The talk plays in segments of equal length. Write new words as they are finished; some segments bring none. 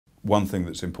one thing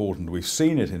that's important, we've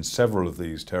seen it in several of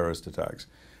these terrorist attacks,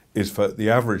 is for the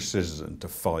average citizen to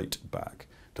fight back,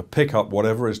 to pick up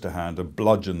whatever is to hand and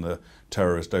bludgeon the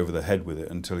terrorist over the head with it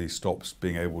until he stops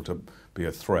being able to be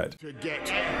a threat. To get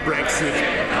Brexit.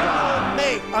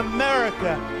 Make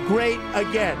America great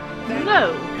again.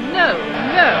 No, no,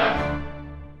 no.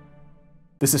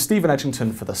 This is Stephen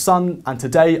Edginton for The Sun, and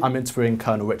today I'm interviewing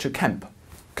Colonel Richard Kemp.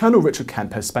 Colonel Richard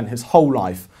Kemp has spent his whole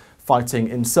life fighting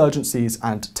insurgencies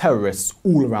and terrorists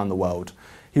all around the world.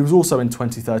 He was also in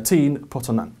 2013 put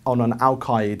on an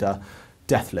Al-Qaeda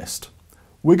death list.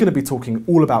 We're going to be talking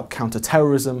all about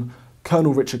counter-terrorism,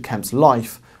 Colonel Richard Kemp's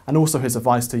life, and also his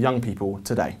advice to young people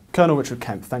today. Colonel Richard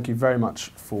Kemp, thank you very much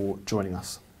for joining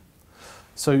us.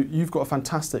 So you've got a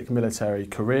fantastic military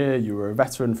career, you were a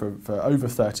veteran for over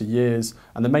 30 years,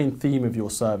 and the main theme of your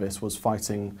service was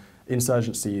fighting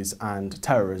insurgencies and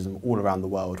terrorism all around the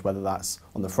world, whether that's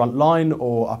on the front line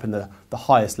or up in the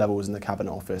highest levels in the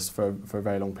Cabinet Office for a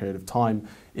very long period of time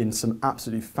in some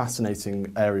absolutely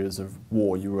fascinating areas of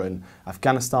war. You were in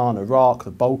Afghanistan, Iraq,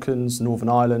 the Balkans, Northern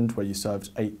Ireland, where you served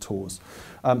 8 tours.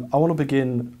 I want to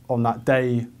begin on that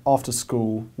day after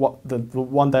school, the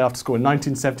one day after school in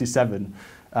 1977,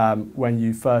 when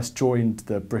you first joined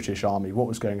the British Army. What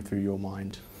was going through your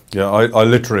mind? Yeah, I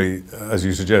literally, as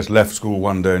you suggest, left school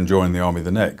one day and joined the army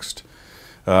the next.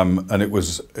 And it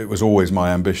was always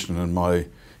my ambition and my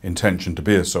intention to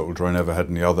be a soldier. I never had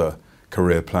any other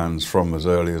career plans from as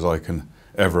early as I can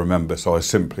ever remember. So I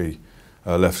simply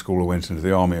left school and went into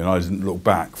the army, and I didn't look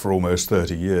back for almost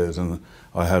 30 years. And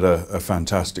I had a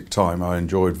fantastic time. I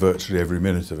enjoyed virtually every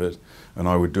minute of it, and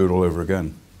I would do it all over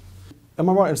again. Am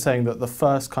I right in saying that the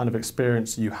first kind of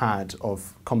experience you had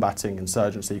of combating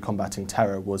insurgency, combating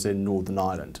terror, was in Northern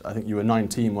Ireland? I think you were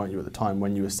 19, weren't you, at the time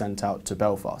when you were sent out to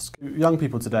Belfast? Young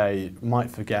people today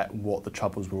might forget what the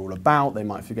Troubles were all about, they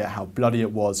might forget how bloody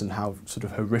it was and how sort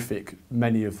of horrific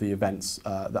many of the events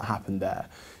that happened there.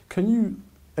 Can you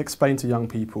explain to young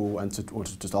people and or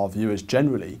to just our viewers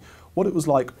generally what it was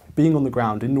like being on the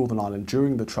ground in Northern Ireland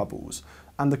during the Troubles,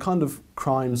 and the kind of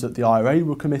crimes that the IRA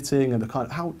were committing, and the kind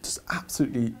of how just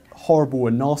absolutely horrible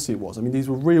and nasty it was? I mean, these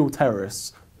were real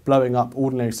terrorists blowing up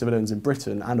ordinary civilians in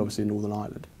Britain and obviously in Northern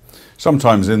Ireland.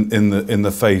 Sometimes in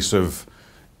the face of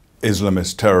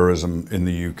Islamist terrorism in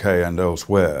the UK and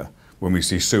elsewhere, when we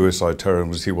see suicide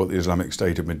terrorism, we see what the Islamic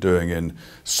State have been doing in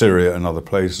Syria and other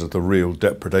places, the real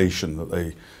depredation that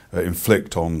they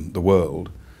inflict on the world,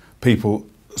 people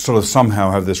sort of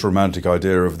somehow have this romantic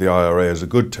idea of the IRA as a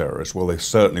good terrorist. Well, they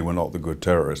certainly were not the good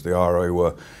terrorists. The IRA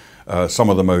were some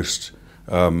of the most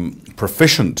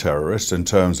proficient terrorists in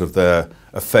terms of their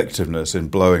effectiveness in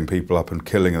blowing people up and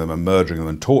killing them and murdering them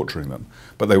and torturing them.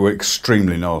 But they were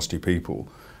extremely nasty people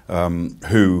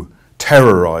who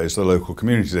terrorised the local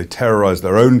communities. They terrorised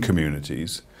their own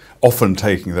communities, often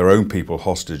taking their own people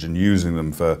hostage and using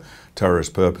them for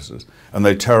terrorist purposes. And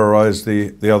they terrorised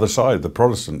the other side, the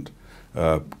Protestant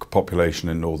population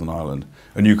in Northern Ireland.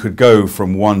 And you could go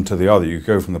from one to the other. You could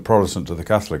go from the Protestant to the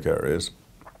Catholic areas,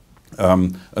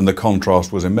 and the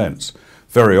contrast was immense.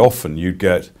 Very often you'd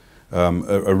get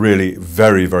a really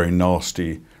very, very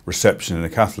nasty reception in a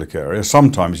Catholic area.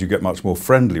 Sometimes you get much more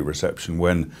friendly reception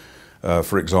when,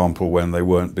 for example, when they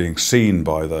weren't being seen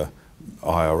by the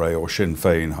IRA or Sinn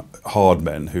Féin hard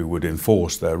men who would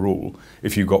enforce their rule.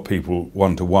 If you got people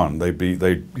one-to-one, they'd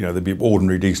be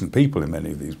ordinary decent people in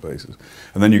many of these places.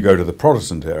 And then you go to the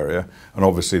Protestant area, and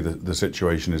obviously the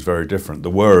situation is very different.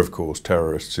 There were, of course,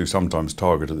 terrorists who sometimes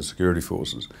targeted the security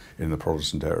forces in the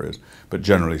Protestant areas, but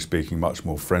generally speaking, much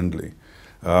more friendly.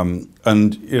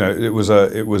 And you know, it was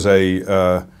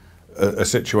a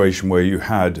situation where you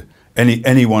had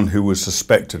anyone who was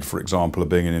suspected, for example, of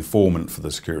being an informant for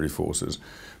the security forces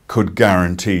could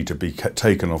guarantee to be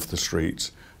taken off the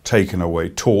streets, taken away,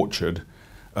 tortured,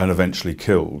 and eventually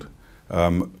killed.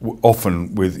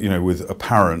 Often with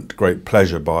apparent great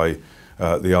pleasure by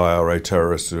the IRA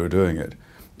terrorists who were doing it.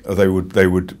 They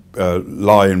would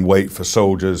lie in wait for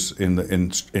soldiers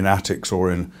in attics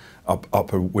or in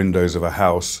upper windows of a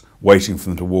house, waiting for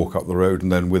them to walk up the road,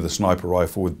 and then with a sniper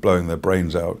rifle, with blowing their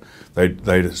brains out,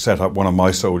 they'd set up. One of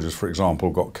my soldiers, for example,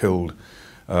 got killed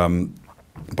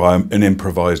by an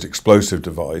improvised explosive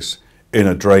device in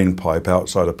a drain pipe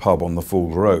outside a pub on the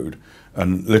Falls Road.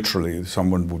 And literally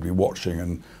someone would be watching,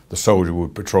 and the soldier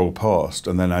would patrol past,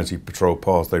 and then as he patrolled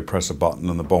past, they'd press a button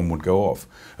and the bomb would go off.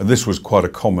 And this was quite a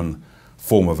common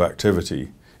form of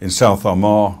activity. In South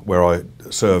Armagh, where I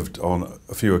served on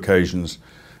a few occasions,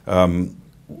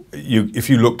 if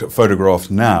you looked at photographs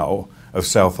now of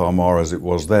South Armagh as it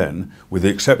was then, with the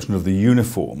exception of the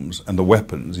uniforms and the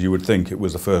weapons, you would think it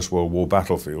was the First World War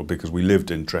battlefield, because we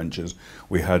lived in trenches,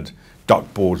 we had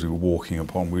duck boards we were walking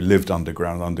upon, we lived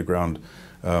underground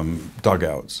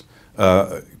dugouts,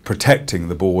 protecting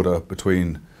the border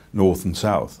between north and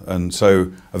south. And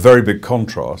so a very big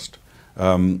contrast.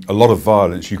 A lot of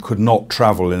violence. You could not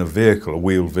travel in a vehicle, a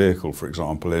wheeled vehicle, for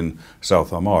example, in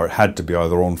South Armagh. It had to be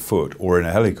either on foot or in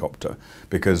a helicopter,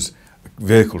 because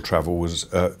vehicle travel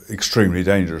was extremely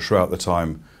dangerous throughout the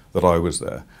time that I was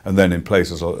there. And then in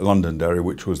places like Londonderry,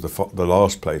 which was the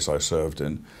last place I served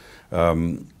in,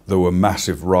 there were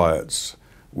massive riots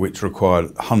which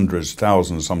required hundreds,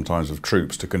 thousands sometimes of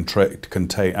troops to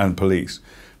contain, and police,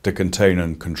 to contain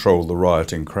and control the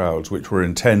rioting crowds, which were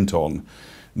intent on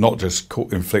not just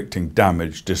inflicting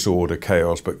damage, disorder,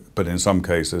 chaos, but in some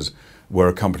cases were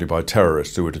accompanied by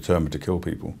terrorists who were determined to kill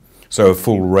people. So a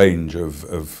full range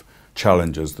of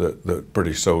challenges that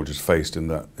British soldiers faced in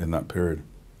that period.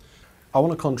 I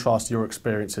want to contrast your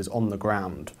experiences on the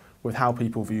ground with how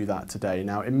people view that today.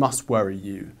 Now, it must worry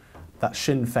you that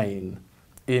Sinn Féin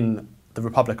in the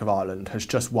Republic of Ireland has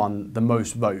just won the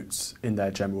most votes in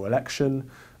their general election.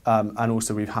 And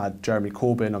also we've had Jeremy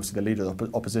Corbyn, obviously the leader of the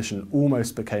opposition,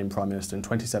 almost became Prime Minister in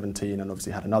 2017 and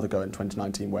obviously had another go in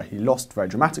 2019 where he lost very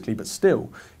dramatically, but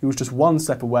still he was just one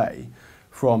step away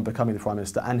from becoming the Prime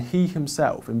Minister, and he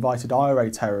himself invited IRA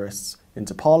terrorists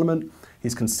into Parliament.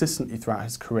 He's consistently throughout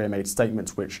his career made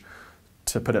statements which,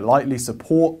 to put it lightly,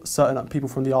 support certain people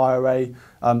from the IRA.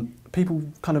 People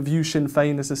kind of view Sinn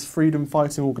Féin as this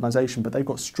freedom-fighting organisation, but they've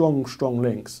got strong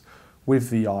links with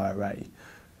the IRA.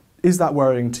 Is that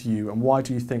worrying to you, and why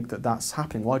do you think that that's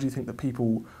happening? Why do you think that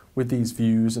people with these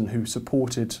views and who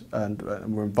supported and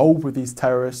were involved with these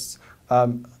terrorists are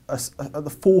at the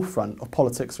forefront of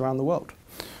politics around the world?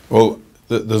 Well,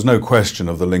 there's no question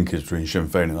of the linkage between Sinn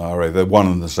Féin and the IRA. They're one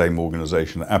and the same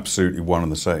organisation, absolutely one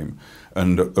and the same.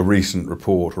 And a recent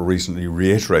report, or recently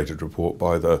reiterated report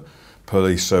by the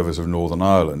Police Service of Northern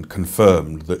Ireland,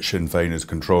 confirmed that Sinn Féin is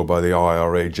controlled by the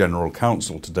IRA General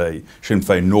Council today, Sinn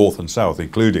Féin North and South,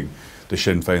 including the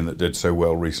Sinn Féin that did so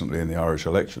well recently in the Irish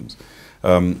elections.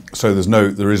 So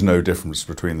there is no difference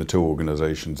between the two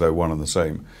organisations, they're one and the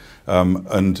same.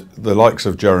 And the likes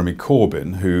of Jeremy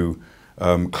Corbyn, who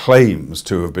claims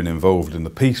to have been involved in the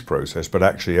peace process, but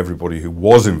actually everybody who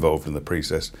was involved in the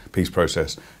peace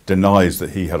process denies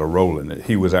that he had a role in it.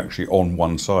 He was actually on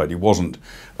one side. He wasn't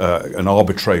an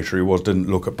arbitrator. He didn't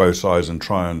look at both sides and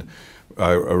try and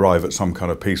arrive at some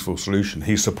kind of peaceful solution.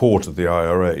 He supported the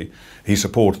IRA. He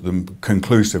supported them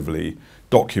conclusively,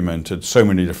 documented so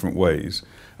many different ways,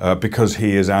 because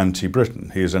he is anti-Britain.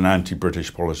 He is an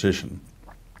anti-British politician.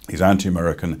 He's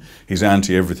anti-American, he's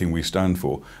anti-everything we stand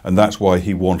for, and that's why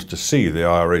he wanted to see the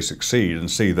IRA succeed and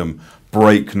see them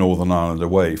break Northern Ireland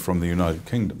away from the United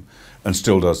Kingdom, and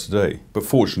still does today. But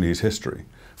fortunately, it's history.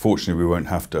 Fortunately, we won't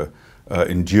have to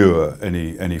endure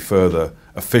any further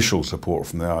official support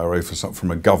from the IRA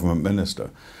from a government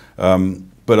minister.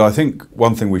 But I think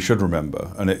one thing we should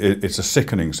remember, and it's a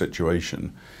sickening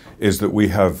situation, is that we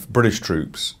have British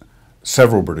troops,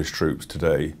 several British troops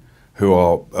today, who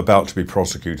are about to be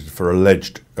prosecuted for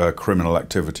alleged criminal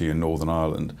activity in Northern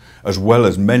Ireland, as well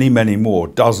as many more,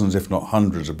 dozens if not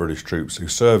hundreds of British troops who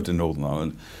served in Northern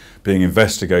Ireland being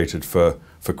investigated for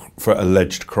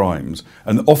alleged crimes.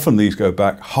 And often these go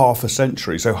back half a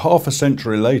century. So half a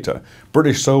century later,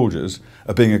 British soldiers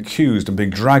are being accused and being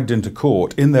dragged into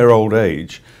court in their old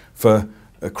age for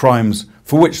crimes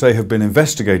for which they have been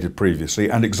investigated previously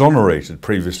and exonerated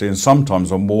previously, and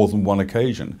sometimes on more than one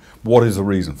occasion. What is the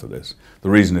reason for this? The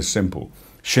reason is simple.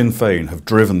 Sinn Féin have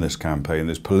driven this campaign,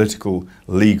 this political,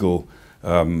 legal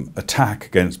attack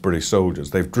against British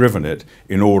soldiers. They've driven it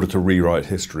in order to rewrite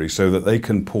history so that they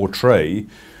can portray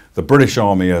the British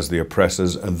Army as the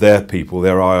oppressors and their people,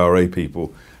 their IRA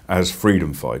people, as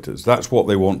freedom fighters. That's what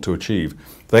they want to achieve.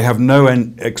 They have no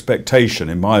expectation,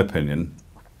 in my opinion,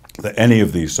 that any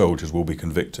of these soldiers will be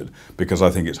convicted, because I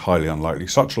think it's highly unlikely.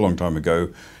 Such a long time ago,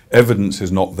 evidence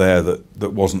is not there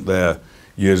that wasn't there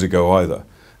years ago either.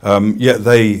 Yet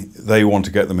they want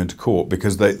to get them into court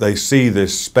because they see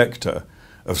this spectre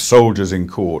of soldiers in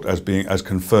court as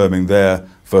confirming their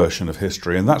version of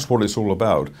history, and that's what it's all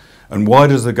about. And why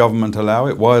does the government allow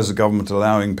it? Why is the government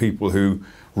allowing people who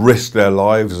risked their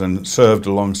lives and served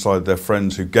alongside their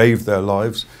friends who gave their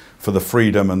lives for the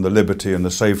freedom and the liberty and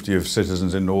the safety of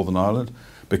citizens in Northern Ireland?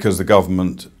 Because the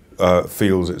government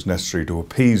feels it's necessary to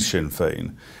appease Sinn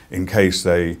Féin in case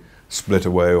they split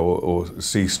away or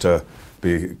cease to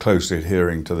be closely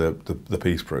adhering to the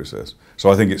peace process.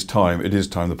 So I think it is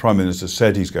time. The Prime Minister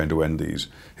said he's going to end these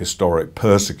historic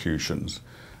persecutions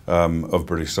of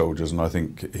British soldiers, and I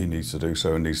think he needs to do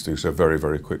so, and needs to do so very,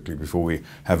 very quickly before we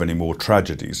have any more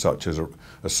tragedies, such as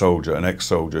a soldier, an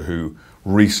ex-soldier who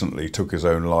recently took his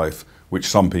own life, which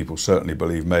some people certainly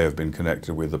believe may have been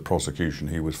connected with the prosecution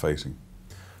he was facing.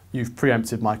 You've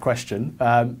preempted my question,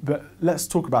 but let's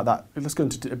talk about that. Let's go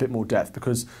into a bit more depth,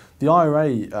 because the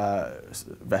IRA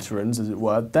veterans, as it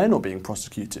were, they're not being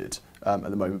prosecuted at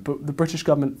the moment, but the British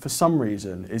government, for some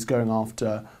reason, is going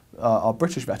after our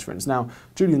British veterans. Now,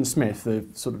 Julian Smith, the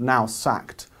sort of now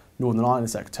sacked Northern Ireland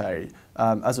Secretary,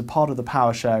 as a part of the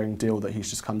power sharing deal that he's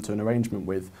just come to an arrangement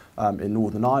with in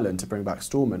Northern Ireland to bring back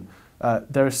Stormont,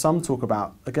 there is some talk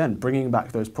about, again, bringing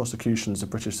back those prosecutions of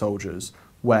British soldiers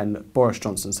when Boris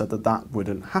Johnson said that that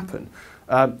wouldn't happen.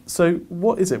 So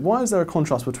what is it? Why is there a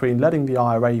contrast between letting the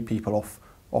IRA people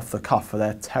off the cuff for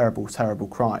their terrible, terrible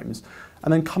crimes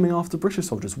and then coming after British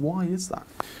soldiers? Why is that?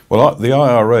 Well, the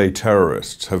IRA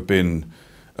terrorists have been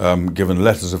given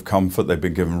letters of comfort, they've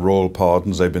been given royal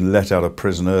pardons, they've been let out of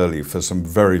prison early for some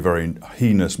very, very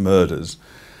heinous murders.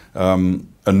 And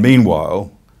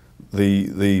meanwhile,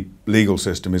 the legal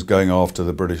system is going after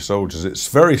the British soldiers. It's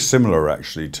very similar,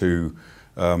 actually, to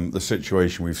the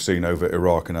situation we've seen over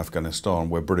Iraq and Afghanistan,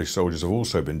 where British soldiers have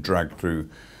also been dragged through,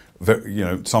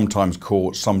 sometimes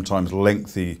courts, sometimes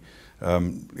lengthy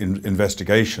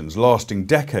investigations lasting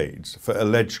decades for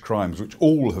alleged crimes, which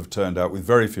all have turned out, with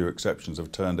very few exceptions,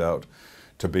 have turned out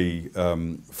to be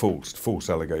false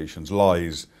allegations,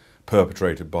 lies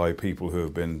perpetrated by people who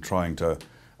have been trying to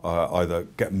either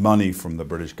get money from the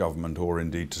British government or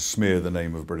indeed to smear the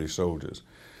name of British soldiers.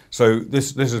 So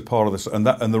this is part of this, and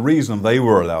the reason they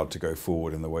were allowed to go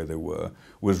forward in the way they were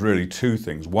was really two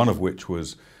things. One of which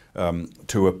was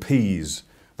to appease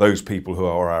those people who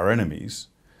are our enemies,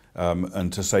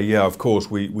 and to say, yeah, of course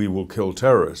we will kill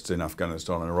terrorists in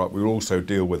Afghanistan and Iraq. We will also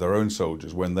deal with our own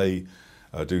soldiers when they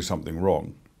do something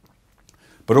wrong.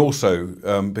 But also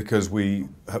because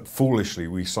foolishly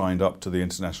we signed up to the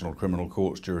International Criminal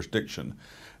Court's jurisdiction,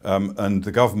 and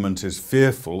the government is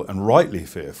fearful, and rightly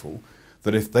fearful,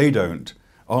 that if they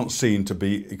aren't seen to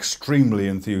be extremely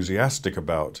enthusiastic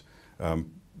about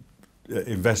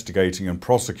investigating and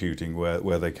prosecuting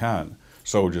where they can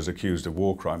soldiers accused of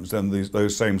war crimes, then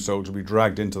those same soldiers will be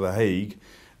dragged into The Hague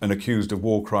and accused of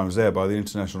war crimes there by the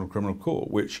International Criminal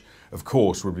Court, which of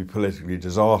course would be politically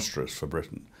disastrous for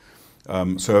Britain.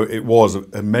 So it was,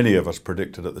 and many of us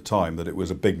predicted at the time, that it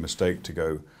was a big mistake to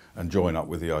go and join up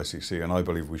with the ICC, and I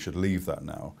believe we should leave that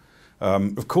now.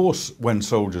 Of course, when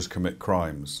soldiers commit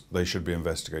crimes, they should be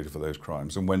investigated for those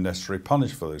crimes, and when necessary,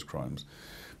 punished for those crimes.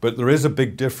 But there is a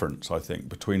big difference, I think,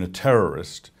 between a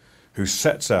terrorist who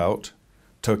sets out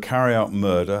to carry out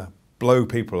murder, blow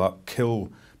people up, kill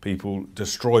people,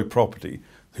 destroy property,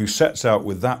 who sets out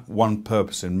with that one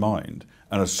purpose in mind,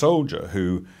 and a soldier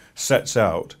who sets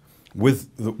out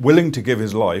willing to give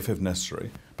his life if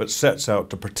necessary, but sets out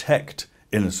to protect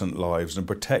innocent lives and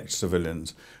protect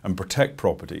civilians and protect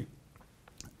property,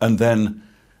 and then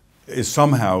is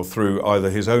somehow, through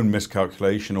either his own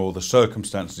miscalculation or the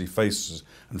circumstances he faces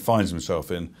and finds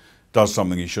himself in, does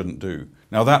something he shouldn't do.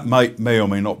 Now that may or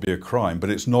may not be a crime, but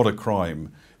it's not a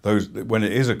crime. When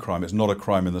it is a crime, it's not a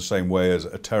crime in the same way as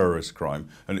a terrorist crime,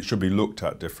 and it should be looked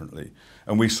at differently.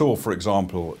 And we saw, for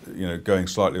example, going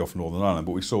slightly off Northern Ireland,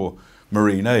 but we saw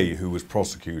Marine A, who was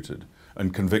prosecuted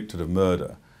and convicted of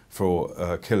murder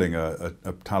for killing a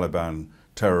Taliban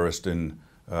terrorist in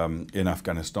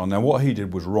Afghanistan. Now, what he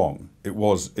did was wrong. It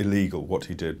was illegal what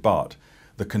he did, but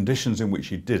the conditions in which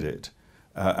he did it,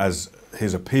 as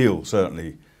his appeal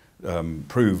certainly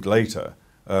proved later,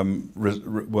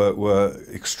 were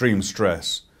extreme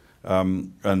stress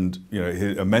and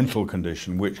a mental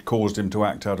condition which caused him to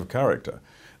act out of character.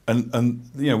 And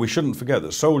we shouldn't forget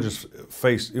that soldiers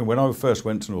face. When I first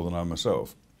went to Northern Ireland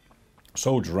myself,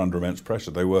 soldiers were under immense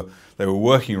pressure. They were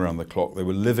working around the clock. They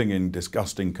were living in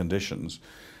disgusting conditions.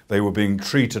 They were being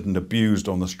treated and abused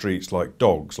on the streets like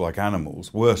dogs, like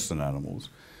animals, worse than animals.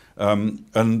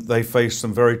 And they faced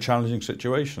some very challenging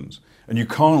situations. And you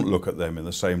can't look at them in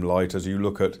the same light as you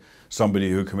look at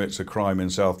somebody who commits a crime in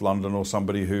South London or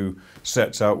somebody who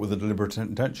sets out with a deliberate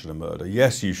intention to murder.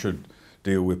 Yes, you should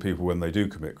deal with people when they do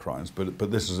commit crimes, but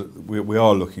we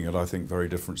are looking at, I think, very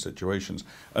different situations.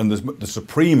 And the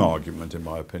supreme argument, in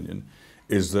my opinion,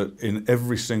 is that in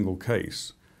every single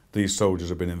case, these soldiers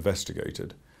have been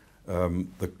investigated.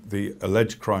 The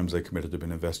alleged crimes they committed have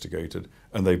been investigated,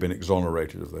 and they've been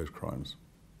exonerated of those crimes.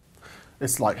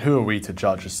 It's like, who are we to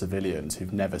judge as civilians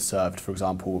who've never served, for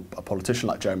example, a politician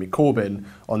like Jeremy Corbyn,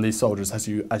 on these soldiers, as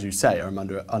you say, are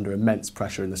under immense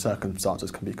pressure, and the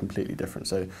circumstances can be completely different.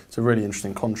 So it's a really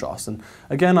interesting contrast. And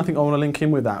again, I think I want to link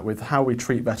in with that, with how we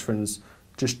treat veterans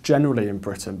just generally in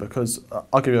Britain? Because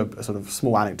I'll give you a sort of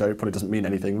small anecdote, it probably doesn't mean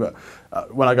anything, but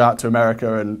when I go out to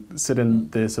America and sit in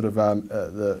the sort of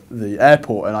the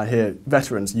airport and I hear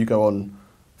veterans, you go on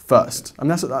first. I mean,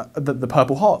 that's the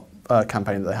Purple Heart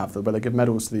campaign that they have, where they give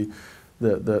medals to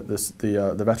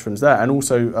the veterans there. And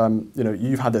also, you know,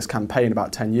 you've had this campaign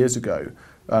about 10 years ago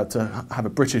to have a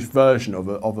British version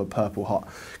of a Purple Heart.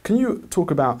 Can you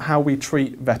talk about how we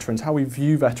treat veterans, how we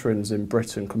view veterans in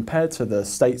Britain compared to the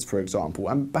States, for example?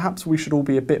 And perhaps we should all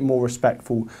be a bit more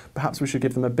respectful. Perhaps we should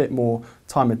give them a bit more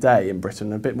time of day in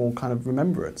Britain, a bit more kind of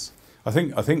remembrance. I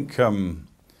think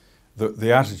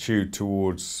the attitude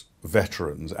towards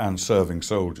veterans and serving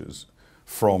soldiers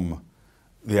from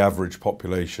the average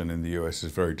population in the US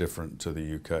is very different to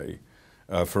the UK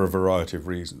for a variety of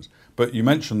reasons. But you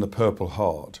mentioned the Purple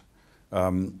Heart.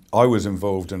 I was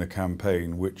involved in a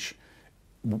campaign which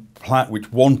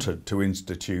wanted to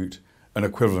institute an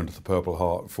equivalent of the Purple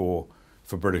Heart for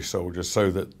British soldiers, so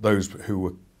that those who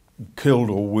were killed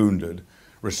or wounded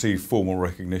received formal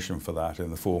recognition for that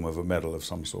in the form of a medal of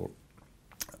some sort.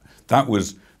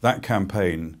 That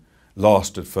campaign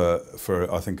lasted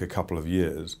for I think a couple of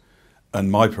years,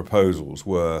 and my proposals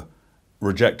were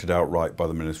rejected outright by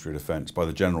the Ministry of Defence, by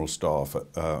the General Staff,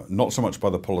 not so much by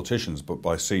the politicians, but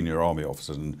by senior army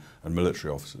officers and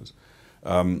military officers.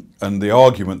 And the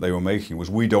argument they were making was,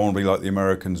 we don't want to be like the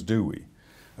Americans, do we?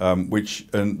 You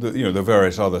know, the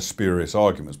various other spurious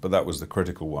arguments, but that was the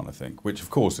critical one, I think, which of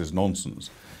course is nonsense.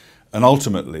 And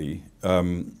ultimately,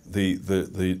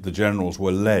 the generals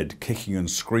were led, kicking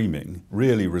and screaming,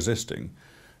 really resisting,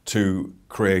 to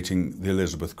creating the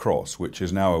Elizabeth Cross, which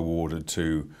is now awarded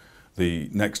to the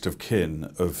next of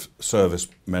kin of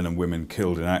servicemen and women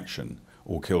killed in action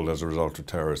or killed as a result of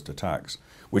terrorist attacks,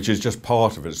 which is just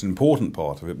part of it. It's an important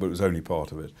part of it, but it was only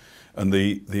part of it. And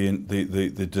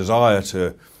the desire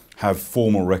to have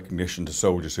formal recognition to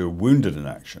soldiers who were wounded in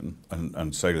action,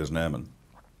 and sailors and airmen,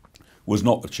 was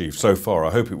not achieved so far.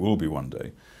 I hope it will be one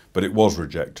day, but it was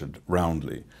rejected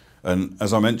roundly. And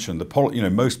as I mentioned,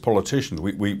 most politicians,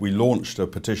 we launched a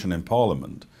petition in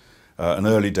Parliament, an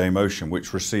early day motion,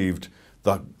 which received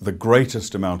the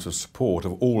greatest amount of support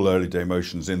of all early day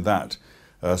motions in that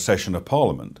session of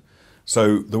Parliament.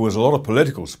 So there was a lot of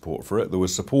political support for it. There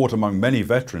was support among many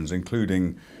veterans,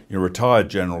 including retired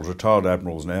generals, retired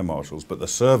admirals and air marshals, but the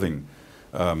serving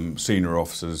senior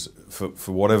officers,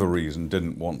 for whatever reason,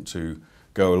 didn't want to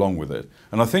go along with it.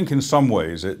 And I think in some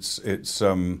ways it's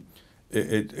a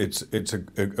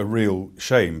real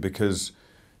shame, because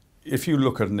if you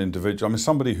look at an individual, I mean,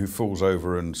 somebody who falls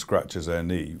over and scratches their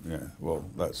knee, well,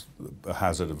 that's a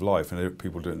hazard of life, and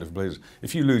people do it in different places.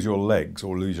 If you lose your legs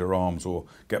or lose your arms or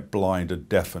get blind or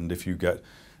deafened, if you get,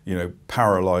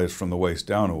 paralysed from the waist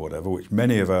down or whatever, which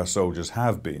many of our soldiers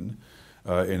have been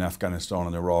in Afghanistan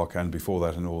and Iraq and before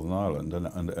that in Northern Ireland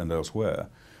and elsewhere,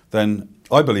 then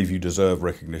I believe you deserve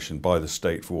recognition by the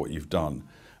state for what you've done.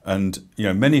 And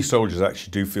many soldiers actually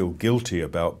do feel guilty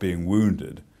about being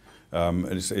wounded.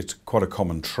 It's quite a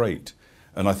common trait,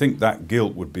 and I think that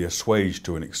guilt would be assuaged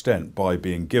to an extent by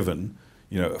being given,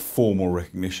 a formal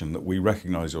recognition that we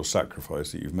recognise your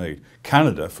sacrifice that you've made.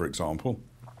 Canada, for example,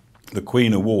 the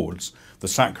Queen awards the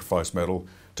Sacrifice Medal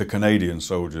to Canadian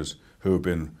soldiers who have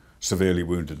been severely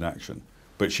wounded in action,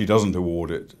 but she doesn't award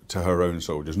it to her own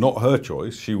soldiers. Not her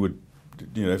choice. She would,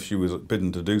 if she was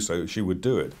bidden to do so, she would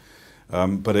do it.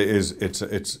 But it's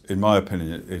in my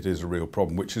opinion, it is a real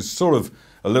problem, which is sort of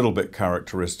a little bit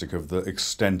characteristic of the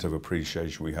extent of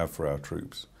appreciation we have for our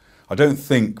troops. I don't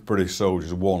think British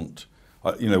soldiers want,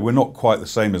 we're not quite the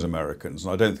same as Americans,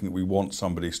 and I don't think we want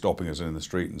somebody stopping us in the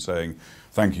street and saying,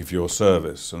 thank you for your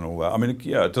service and all that. I mean,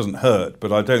 yeah, it doesn't hurt,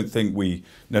 but I don't think we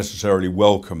necessarily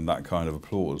welcome that kind of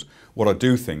applause. What I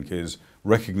do think is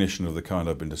recognition of the kind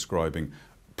I've been describing,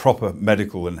 proper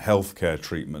medical and healthcare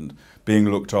treatment, being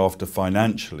looked after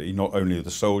financially, not only the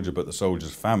soldier but the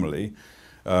soldier's family,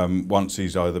 once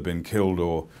he's either been killed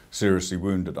or seriously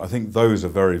wounded. I think those are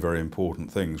very, very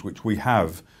important things which we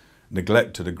have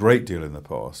neglected a great deal in the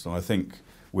past, and I think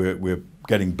we're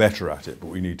getting better at it, but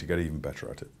we need to get even better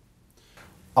at it.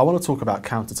 I want to talk about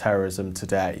counter-terrorism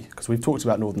today, because we've talked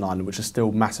about Northern Ireland, which is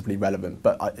still massively relevant,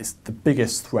 but it's the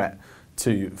biggest threat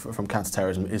from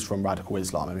counter-terrorism is from radical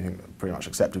Islam, I mean, pretty much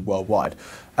accepted worldwide.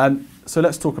 So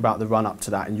let's talk about the run-up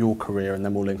to that in your career, and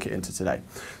then we'll link it into today.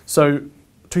 So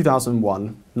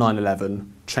 2001, 9/11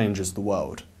 changes the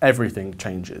world. Everything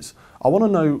changes. I want to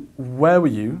know, where were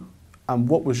you and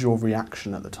what was your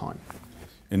reaction at the time?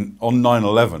 On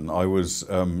 9/11, I was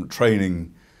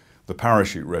training the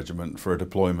parachute regiment for a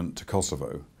deployment to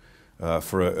Kosovo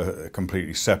for a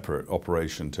completely separate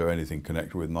operation to anything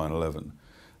connected with 9/11.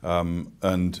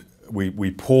 And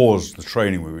we paused the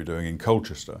training we were doing in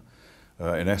Colchester,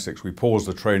 in Essex. We paused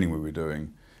the training we were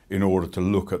doing in order to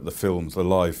look at the films, the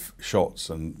live shots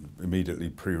and immediately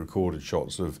pre-recorded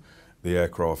shots of the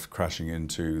aircraft crashing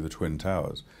into the Twin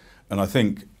Towers. And I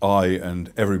think I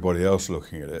and everybody else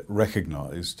looking at it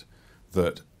recognised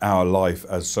that our life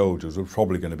as soldiers was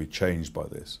probably going to be changed by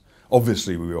this.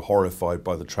 Obviously, we were horrified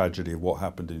by the tragedy of what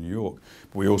happened in New York,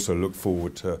 but we also looked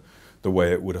forward to the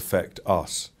way it would affect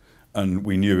us. And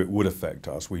we knew it would affect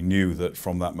us. We knew that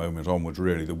from that moment onwards,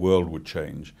 really, the world would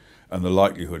change. And the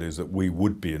likelihood is that we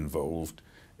would be involved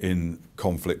in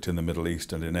conflict in the Middle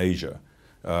East and in Asia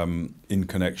in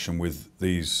connection with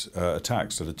these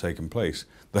attacks that had taken place.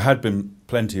 There had been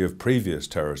plenty of previous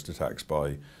terrorist attacks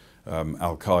by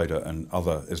Al-Qaeda and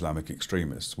other Islamic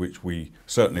extremists, which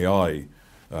certainly I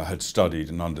had studied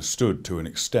and understood to an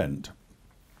extent.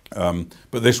 But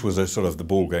this was a sort of, the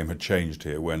ball game had changed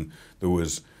here when there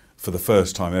was, for the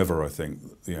first time ever, I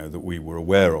think, that we were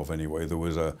aware of anyway, there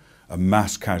was a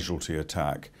mass casualty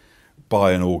attack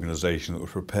by an organisation that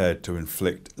was prepared to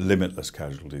inflict limitless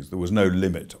casualties. There was no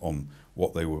limit on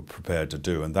what they were prepared to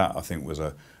do, and that, I think, was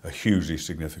a hugely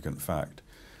significant fact.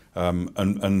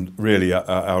 And really,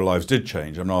 our lives did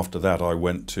change. And after that, I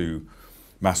went to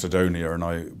Macedonia, and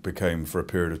I became, for a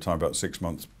period of time, about 6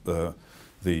 months, the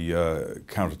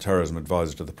counter-terrorism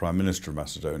advisor to the Prime Minister of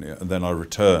Macedonia. And then I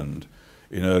returned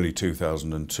in early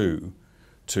 2002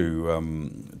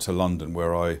 to London,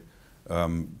 where I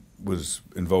was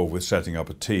involved with setting up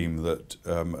a team that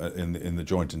in the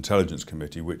Joint Intelligence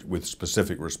Committee, with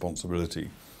specific responsibility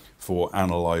for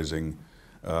analysing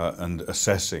and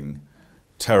assessing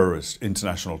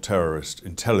international terrorist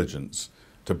intelligence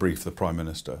to brief the Prime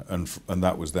Minister, and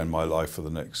that was then my life for the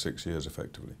next 6 years,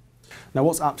 effectively. Now,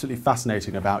 what's absolutely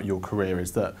fascinating about your career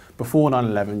is that before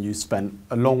 9/11, you spent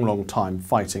a long, long time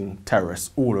fighting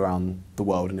terrorists all around the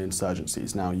world and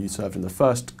insurgencies. Now, you served in the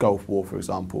first Gulf War, for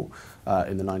example,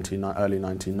 in the early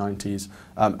 1990s,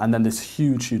 and then this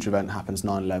huge event happens,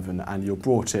 9/11, and you're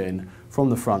brought in from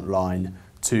the front line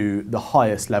to the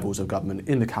highest levels of government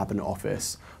in the Cabinet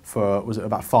Office for, was it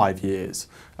about 5 years,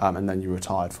 and then you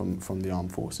retired from the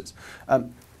armed forces.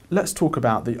 Let's talk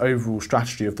about the overall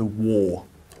strategy of the war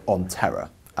on terror,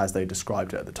 as they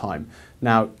described it at the time.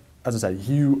 Now, as I say,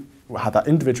 you had that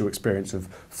individual experience of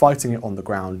fighting it on the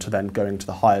ground to then going to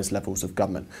the highest levels of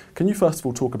government. Can you first of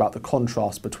all talk about the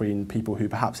contrast between people who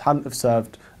perhaps hadn't have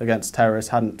served against terrorists,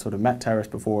 hadn't sort of met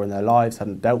terrorists before in their lives,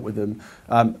 hadn't dealt with them,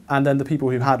 and then the people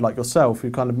who had, like yourself,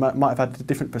 who kind of might have had a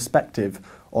different perspective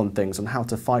on things, on how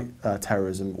to fight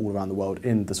terrorism all around the world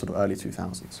in the sort of early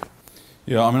 2000s?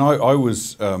 Yeah, I mean, I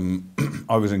was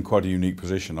I was in quite a unique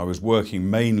position. I was working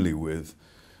mainly with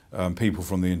people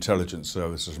from the intelligence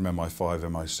services, from MI5,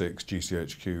 MI6,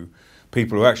 GCHQ,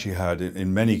 people who actually had,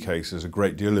 in many cases, a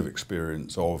great deal of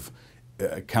experience of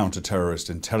counter-terrorist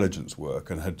intelligence work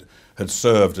and had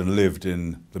served and lived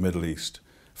in the Middle East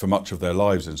for much of their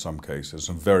lives in some cases,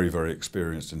 some very, very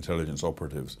experienced intelligence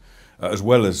operatives, as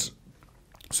well as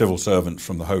civil servants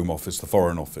from the Home Office, the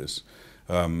Foreign Office,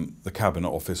 the Cabinet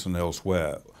Office and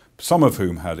elsewhere, some of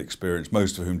whom had experience,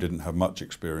 most of whom didn't have much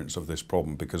experience of this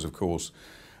problem because, of course,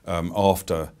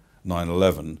 after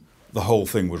 9/11, the whole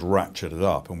thing was ratcheted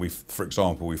up. And for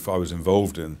example, I was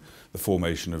involved in the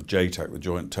formation of JTAC, the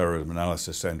Joint Terrorism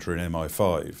Analysis Centre in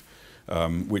MI5,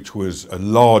 which was a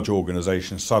large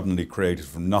organisation suddenly created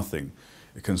from nothing,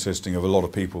 consisting of a lot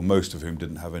of people, most of whom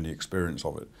didn't have any experience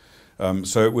of it.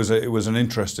 So it was an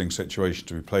interesting situation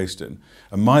to be placed in.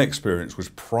 And my experience was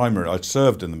primarily, I'd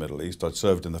served in the Middle East, I'd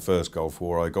served in the first Gulf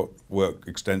War, I got work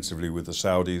extensively with the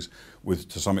Saudis,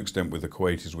 to some extent with the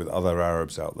Kuwaitis, with other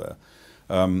Arabs out there.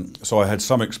 So I had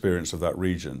some experience of that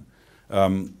region.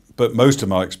 But most of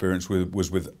my experience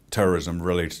was with terrorism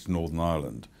related to Northern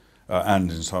Ireland and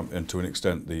to an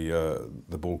extent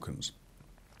the Balkans.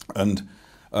 And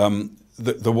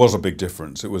there was a big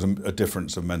difference. It was a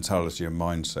difference of mentality and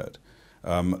mindset.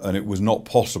 And it was not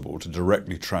possible to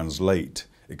directly translate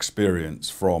experience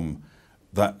from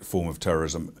that form of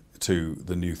terrorism to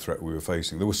the new threat we were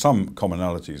facing. There were some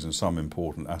commonalities and some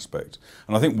important aspects.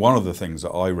 And I think one of the things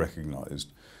that I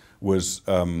recognised was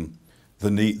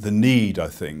the need, I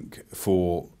think,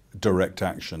 for direct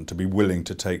action, to be willing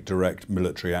to take direct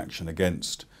military action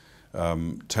against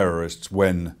terrorists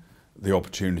when the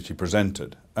opportunity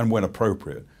presented and when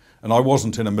appropriate. And I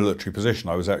wasn't in a military position.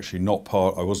 I was actually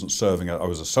I wasn't serving, I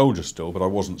was a soldier still, but I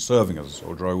wasn't serving as a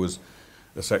soldier. I was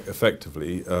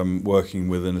effectively working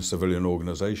within a civilian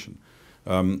organisation.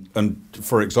 And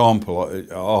for example,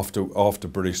 after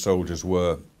British soldiers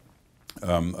a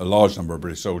large number of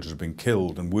British soldiers had been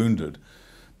killed and wounded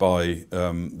by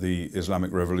the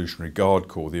Islamic Revolutionary Guard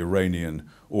Corps, the Iranian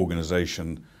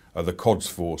organisation, the Quds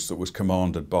Force that was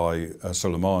commanded by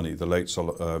Soleimani, the late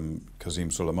Qasem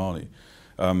Soleimani.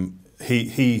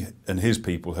 He and his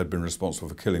people had been responsible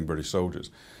for killing British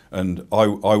soldiers, and I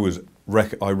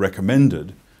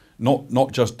recommended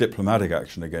not just diplomatic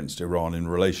action against Iran in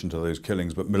relation to those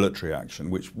killings, but military action,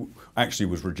 which actually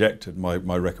was rejected.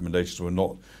 My recommendations were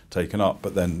not taken up.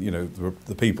 But then,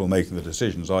 the people making the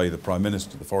decisions, i.e. the Prime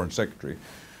Minister, the Foreign Secretary,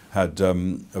 had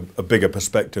a bigger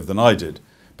perspective than I did.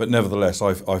 But nevertheless,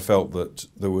 I felt that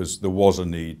there was a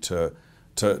need to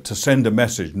send a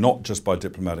message, not just by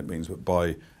diplomatic means, but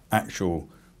by actual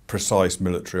precise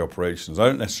military operations. I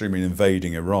don't necessarily mean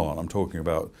invading Iran. I'm talking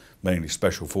about mainly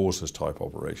special forces type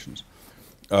operations.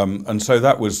 And so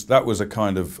that was a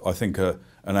kind of, I think, an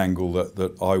angle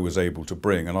that I was able to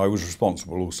bring, and I was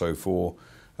responsible also for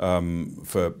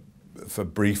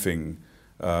briefing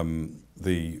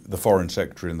the Foreign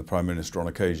Secretary and the Prime Minister on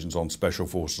occasions on special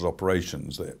forces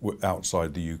operations that were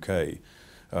outside the UK,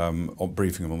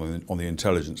 briefing them on the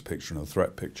intelligence picture and the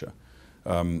threat picture.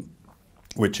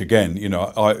 Which again,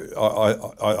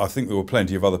 I think there were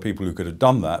plenty of other people who could have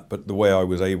done that, but the way I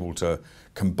was able to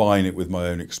combine it with my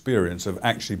own experience of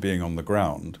actually being on the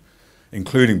ground,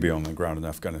 including being on the ground in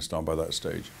Afghanistan by that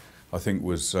stage, I think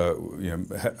was,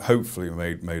 hopefully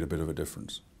made a bit of a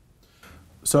difference.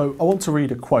 So I want to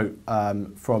read a quote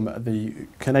from the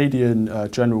Canadian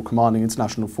General Commanding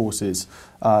International Forces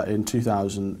in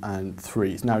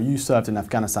 2003. Now, you served in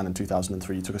Afghanistan in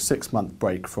 2003. You took a 6-month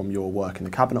break from your work in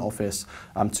the Cabinet Office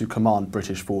to command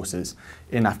British forces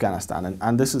in Afghanistan.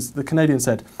 And this is, the Canadian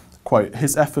said, quote,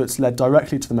 "His efforts led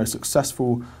directly to the most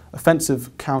successful offensive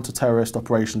counter-terrorist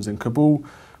operations in Kabul,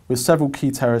 with several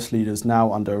key terrorist leaders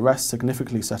now under arrest,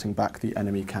 significantly setting back the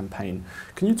enemy campaign."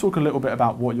 Can you talk a little bit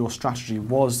about what your strategy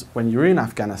was when you were in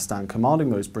Afghanistan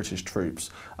commanding those British troops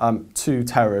to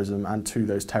terrorism and to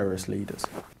those terrorist leaders?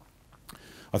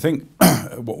 I think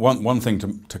one thing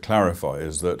to clarify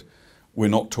is that we're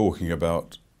not talking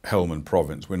about Helmand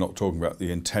Province. We're not talking about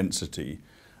the intensity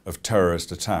of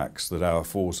terrorist attacks that our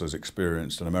forces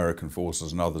experienced and American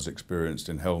forces and others experienced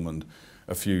in Helmand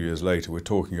a few years later. We're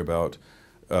talking about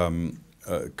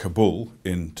Kabul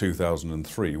in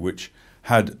 2003, which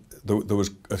had, there was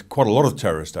quite a lot of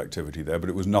terrorist activity there, but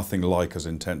it was nothing like as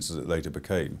intense as it later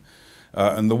became.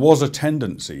 And there was a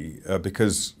tendency,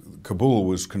 because Kabul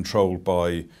was controlled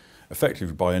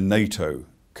effectively by a NATO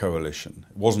coalition.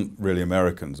 It wasn't really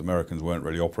Americans. Americans weren't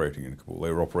really operating in Kabul.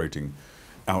 They were operating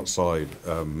outside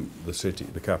the city,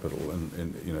 the capital,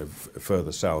 and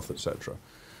further south, etc.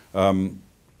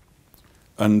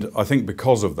 And I think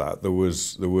because of that, there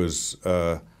was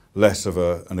less of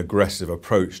an aggressive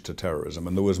approach to terrorism,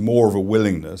 and there was more of a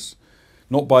willingness,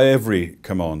 not by every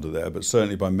commander there, but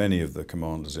certainly by many of the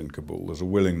commanders in Kabul. There's a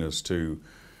willingness to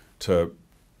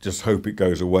just hope it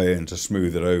goes away and to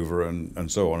smooth it over and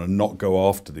so on, and not go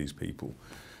after these people.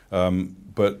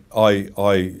 But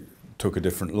I took a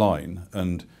different line,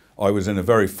 and I was in a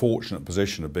very fortunate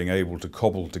position of being able to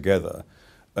cobble together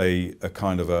a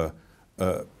kind of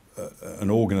an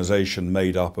organisation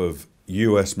made up of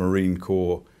US Marine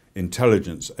Corps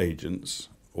intelligence agents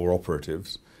or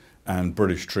operatives and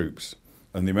British troops.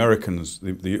 And the Americans,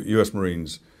 the US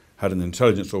Marines, had an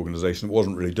intelligence organisation that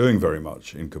wasn't really doing very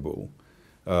much in Kabul.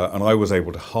 And I was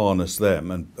able to harness them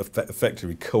and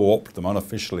effectively co-opt them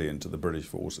unofficially into the British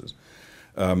forces,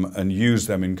 and use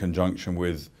them in conjunction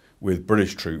with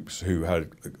British troops who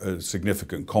had a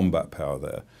significant combat power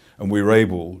there. And we were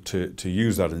able to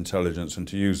use that intelligence and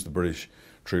to use the British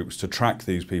troops to track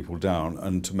these people down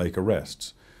and to make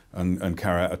arrests and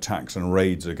carry out attacks and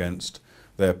raids against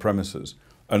their premises.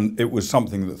 And it was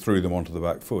something that threw them onto the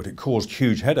back foot. It caused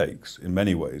huge headaches in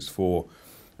many ways for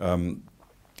not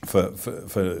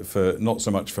so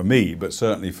much for me, but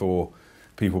certainly for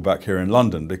people back here in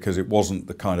London, because it wasn't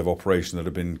the kind of operation that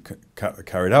had been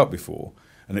carried out before.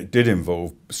 And it did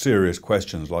involve serious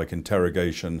questions like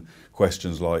interrogation,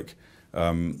 questions like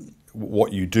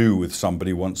what you do with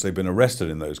somebody once they've been arrested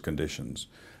in those conditions.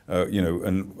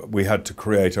 And we had to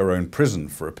create our own prison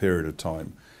for a period of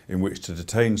time in which to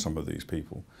detain some of these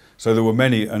people. So there were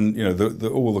many, and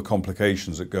all the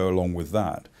complications that go along with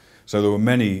that. So there were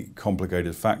many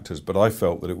complicated factors, but I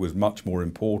felt that it was much more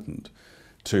important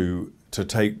to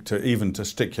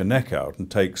stick your neck out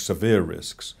and take severe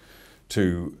risks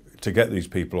to get these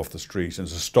people off the street and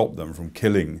to stop them from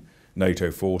killing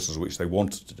NATO forces, which they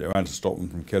wanted to do, and to stop them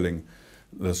from killing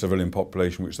the civilian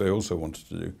population, which they also wanted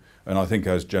to do. And I think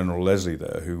as General Leslie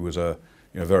there, who was a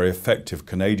very effective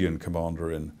Canadian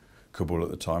commander in Kabul at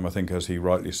the time, I think as he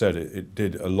rightly said, it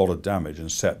did a lot of damage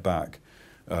and set back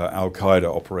Al-Qaeda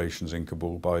operations in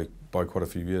Kabul by quite a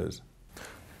few years.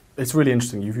 It's really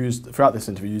interesting. You've used, throughout this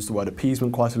interview, you used the word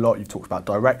appeasement quite a lot. You've talked about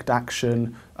direct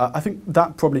action. I think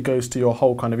that probably goes to your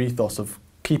whole kind of ethos of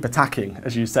keep attacking,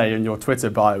 as you say in your Twitter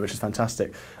bio, which is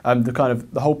fantastic. The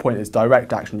whole point is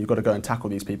direct action. You've got to go and tackle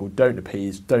these people. Don't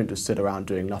appease. Don't just sit around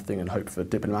doing nothing and hope for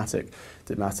diplomatic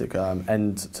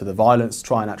end to the violence.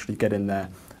 Try and actually get in there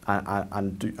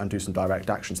and do some direct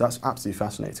action. So that's absolutely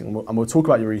fascinating. And we'll talk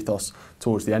about your ethos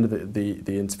towards the end of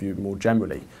the interview more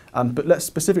generally. But let's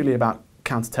specifically about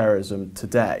counter-terrorism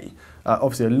today.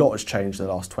 Obviously a lot has changed in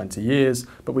the last 20 years,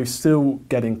 but we're still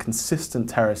getting consistent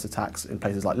terrorist attacks in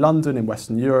places like London, in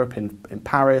Western Europe, in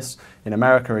Paris, in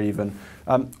America even.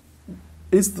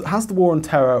 Has the war on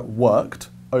terror worked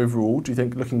overall, do you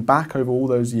think, looking back over all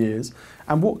those years?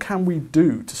 And what can we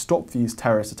do to stop these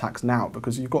terrorist attacks now?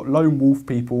 Because you've got lone wolf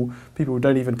people who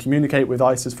don't even communicate with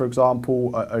ISIS, for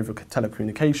example, over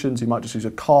telecommunications, who might just use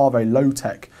a car, very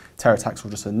low-tech terror attacks, or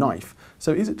just a knife.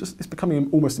 So it's becoming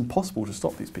almost impossible to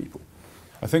stop these people?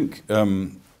 I think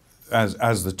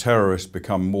as the terrorists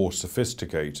become more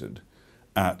sophisticated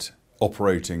at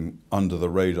operating under the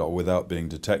radar without being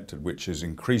detected, which is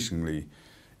increasingly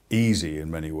easy in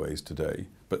many ways today,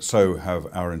 but so have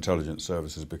our intelligence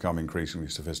services become increasingly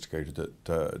sophisticated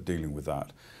at dealing with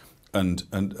that. And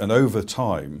over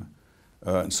time,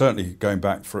 and certainly going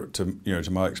back to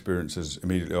my experiences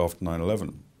immediately after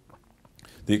 9/11,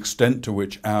 the extent to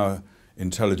which our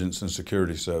intelligence and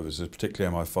security services,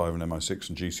 particularly MI5 and MI6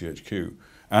 and GCHQ,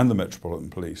 and the Metropolitan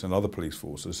Police and other police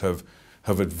forces have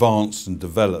advanced and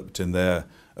developed in their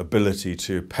ability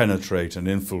to penetrate and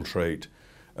infiltrate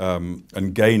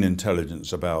and gain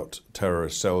intelligence about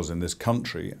terrorist cells in this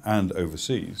country and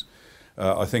overseas,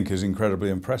 I think is incredibly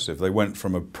impressive. They went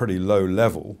from a pretty low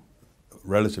level,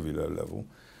 relatively low level,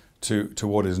 to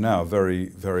what is now a very,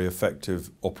 very effective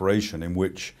operation in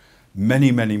which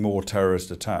many, many more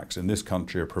terrorist attacks in this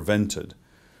country are prevented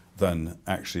than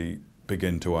actually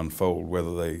begin to unfold,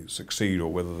 whether they succeed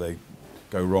or whether they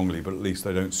go wrongly, but at least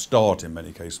they don't start in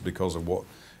many cases because of what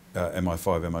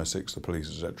MI5, MI6, the police,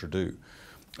 etc. do.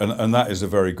 And that is a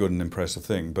very good and impressive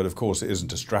thing, but of course it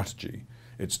isn't a strategy.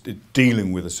 It's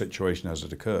dealing with a situation as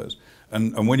it occurs.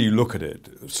 And when you look at it,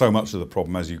 so much of the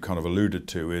problem, as you kind of alluded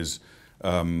to, is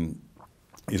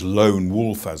lone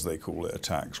wolf, as they call it,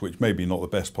 attacks, which may be not the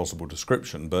best possible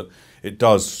description, but it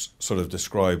does sort of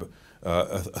describe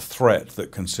a threat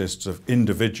that consists of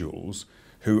individuals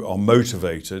who are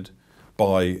motivated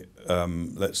by,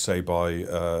 let's say,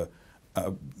 by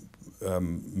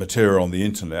material on the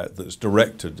internet that's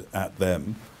directed at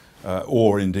them,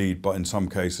 or indeed, in some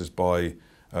cases, by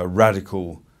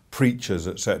radical preachers,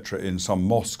 etc., in some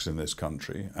mosques in this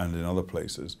country and in other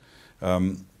places.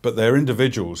 But they're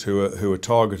individuals who are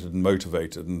targeted and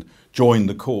motivated and join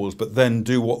the cause, but then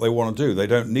do what they want to do. They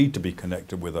don't need to be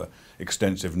connected with an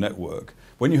extensive network.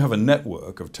 When you have a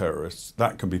network of terrorists,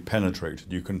 that can be penetrated.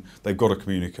 They've got to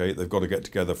communicate, they've got to get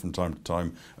together from time to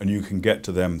time, and you can get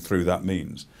to them through that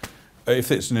means.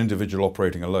 If it's an individual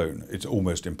operating alone, it's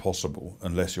almost impossible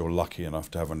unless you're lucky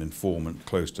enough to have an informant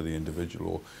close to the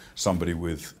individual or somebody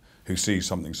who sees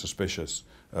something suspicious,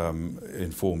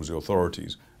 informs the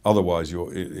authorities. Otherwise,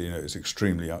 it's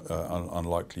extremely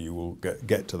unlikely you will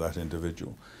get to that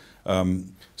individual.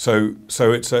 So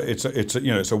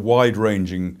it's a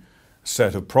wide-ranging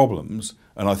set of problems,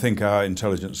 and I think our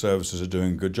intelligence services are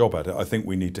doing a good job at it. I think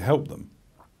we need to help them.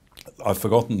 I've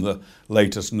forgotten the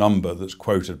latest number that's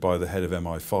quoted by the head of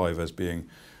MI5 as being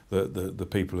the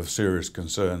people of serious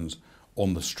concerns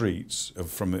on the streets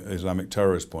from an Islamic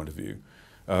terrorist point of view,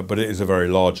 but it is a very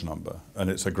large number, and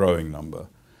it's a growing number.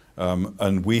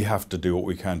 And we have to do what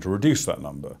we can to reduce that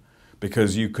number,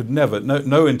 because you could never,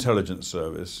 no intelligence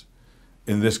service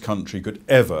in this country could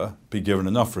ever be given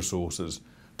enough resources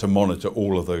to monitor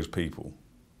all of those people,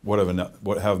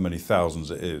 however many thousands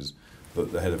it is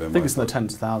that the head of MI5. I think it's in the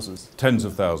tens of thousands. Tens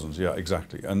of thousands, yeah,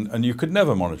 exactly. And you could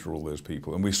never monitor all those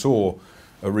people. And we saw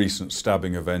a recent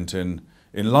stabbing event in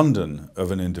London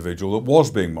of an individual that was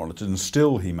being monitored, and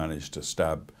still he managed to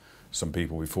stab some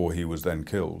people before he was then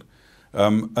killed.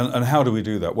 And how do we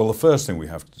do that? Well, the first thing we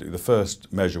have to do, the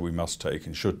first measure we must take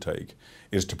and should take,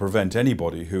 is to prevent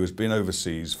anybody who has been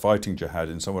overseas fighting jihad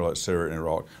in somewhere like Syria and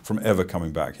Iraq from ever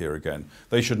coming back here again.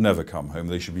 They should never come home.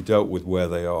 They should be dealt with where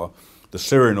they are. The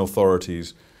Syrian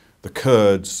authorities, the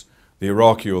Kurds, the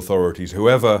Iraqi authorities,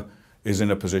 whoever is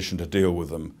in a position to deal with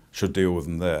them should deal with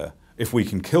them there. If we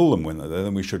can kill them when they're there,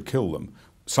 then we should kill them.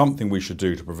 Something we should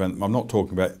do to prevent them. I'm not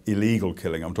talking about illegal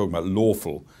killing, I'm talking about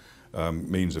lawful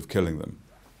means of killing them.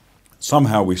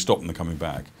 Somehow we stop them coming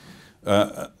back.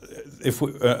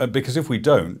 Because if we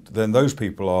don't, then those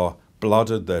people are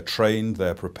blooded, they're trained,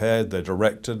 they're prepared, they're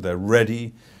directed, they're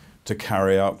ready to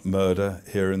carry out murder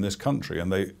here in this country.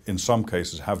 And they, in some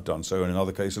cases, have done so, and in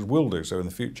other cases will do so in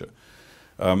the future.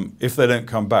 If they don't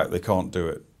come back, they can't do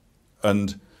it.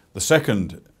 And the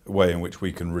second way in which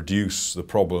we can reduce the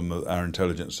problem that our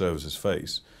intelligence services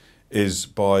face is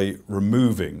by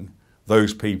removing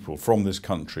those people from this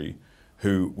country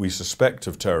who we suspect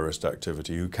of terrorist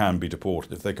activity, who can be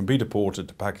deported. If they can be deported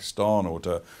to Pakistan or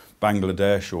to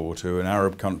Bangladesh or to an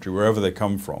Arab country, wherever they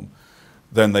come from,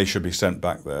 then they should be sent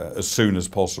back there as soon as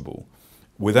possible.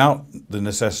 Without the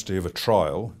necessity of a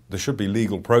trial, there should be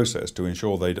legal process to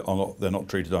ensure they're not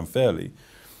treated unfairly,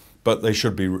 but they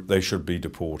should be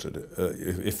deported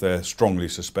if they're strongly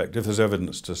suspected, if there's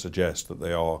evidence to suggest that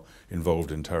they are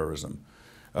involved in terrorism.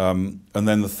 And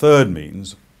then the third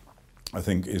means, I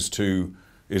think, is to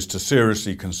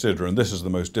seriously consider, and this is the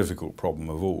most difficult problem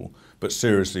of all, but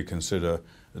seriously consider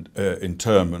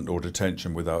internment or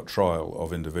detention without trial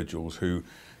of individuals who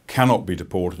cannot be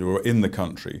deported or are in the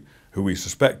country, who we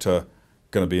suspect are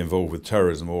going to be involved with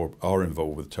terrorism or are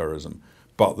involved with terrorism,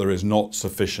 but there is not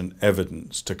sufficient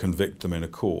evidence to convict them in a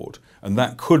court. And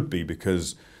that could be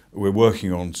because we're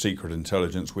working on secret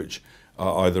intelligence which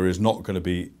either is not going to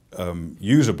be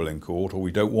usable in court, or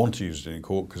we don't want to use it in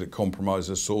court because it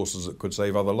compromises sources that could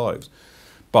save other lives.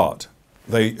 But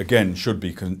they, again, should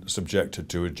be subjected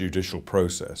to a judicial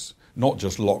process, not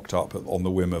just locked up on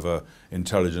the whim of an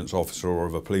intelligence officer or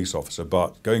of a police officer,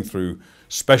 but going through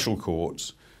special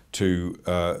courts to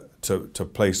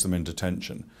place them in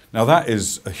detention. Now, that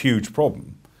is a huge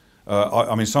problem.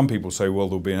 I mean, some people say, well,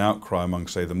 there'll be an outcry among,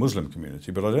 say, the Muslim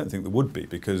community, but I don't think there would be,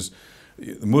 because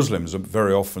the Muslims are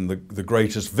very often the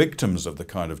greatest victims of the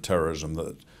kind of terrorism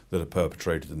that are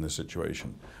perpetrated in this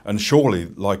situation. And surely,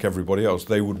 like everybody else,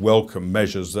 they would welcome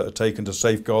measures that are taken to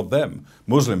safeguard them.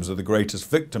 Muslims are the greatest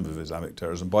victim of Islamic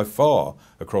terrorism by far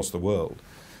across the world.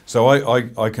 So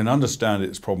I can understand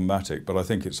it's problematic, but I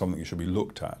think it's something that should be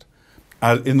looked at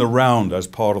in the round as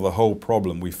part of the whole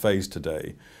problem we face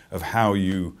today of how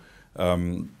you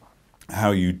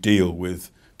deal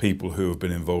with people who have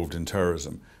been involved in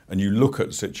terrorism. And you look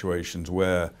at situations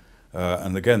where,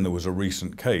 and again, there was a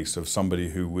recent case of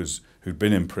somebody who'd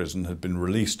been in prison, had been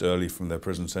released early from their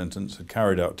prison sentence, had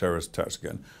carried out terrorist attacks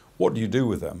again. What do you do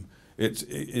with them?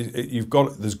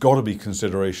 There's got to be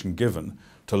consideration given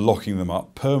to locking them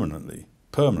up permanently.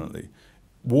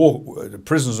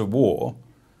 Prisoners of war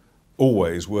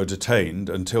always were detained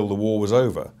until the war was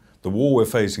over. The war we're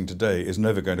facing today is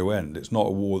never going to end. It's not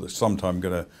a war that's sometime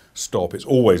going to stop. It's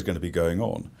always going to be going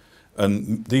on.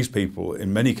 And these people,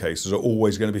 in many cases, are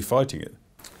always going to be fighting it.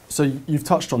 So you've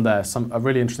touched on there a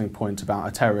really interesting point about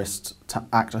a terrorist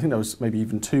act. I think there was maybe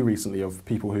even two recently of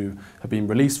people who have been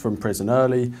released from prison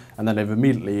early, and then they've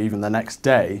immediately, even the next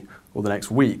day or the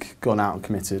next week, gone out and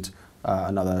committed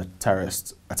another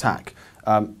terrorist attack.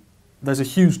 There's a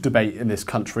huge debate in this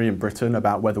country, in Britain,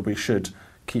 about whether we should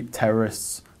keep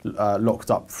terrorists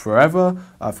locked up forever,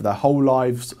 for their whole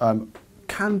lives.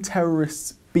 Can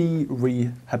terrorists be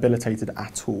rehabilitated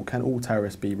at all? Can all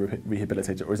terrorists be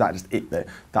rehabilitated, or is that just it?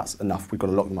 That's enough, we've got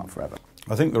to lock them up forever?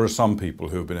 I think there are some people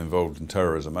who have been involved in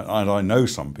terrorism, and I know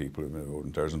some people who have been involved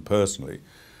in terrorism personally,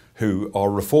 who are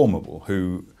reformable,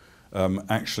 who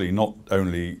actually not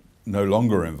only no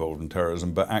longer involved in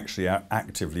terrorism, but actually are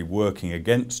actively working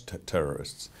against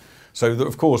terrorists. So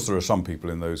of course there are some people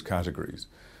in those categories.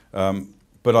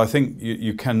 But I think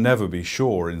you can never be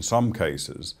sure in some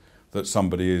cases that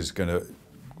somebody is going to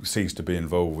cease to be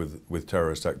involved with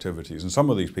terrorist activities. And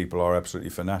some of these people are absolutely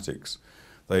fanatics.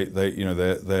 They're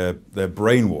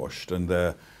brainwashed and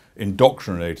they're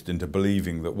indoctrinated into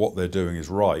believing that what they're doing is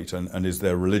right and is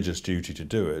their religious duty to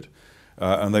do it.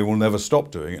 And they will never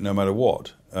stop doing it no matter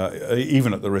what,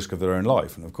 even at the risk of their own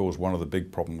life. And of course, one of the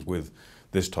big problems with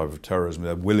this type of terrorism,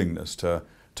 their willingness to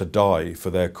die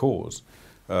for their cause.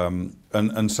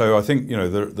 And so I think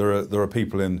there are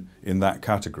people in that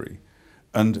category.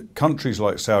 And countries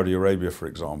like Saudi Arabia, for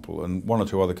example, and one or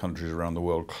two other countries around the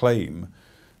world claim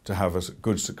to have a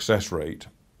good success rate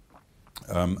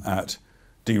at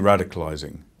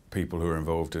de-radicalising people who are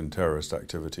involved in terrorist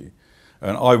activity.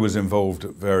 And I was involved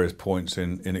at various points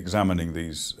in examining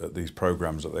these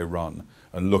programs that they run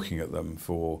and looking at them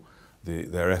for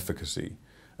their efficacy.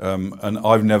 And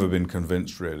I've never been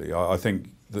convinced, really. I think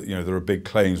that there are big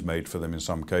claims made for them in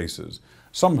some cases.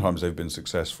 Sometimes they've been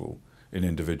successful in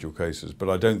individual cases, but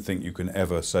I don't think you can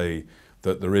ever say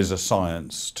that there is a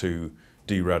science to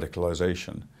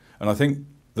de-radicalisation. And I think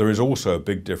there is also a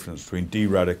big difference between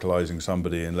de-radicalising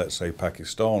somebody in, let's say,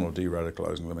 Pakistan, or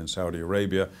de-radicalising them in Saudi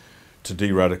Arabia, to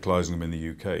de-radicalising them in the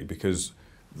UK, because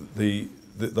the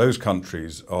those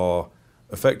countries are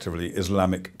effectively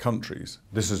Islamic countries.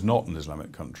 This is not an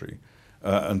Islamic country.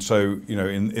 And so,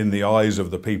 in the eyes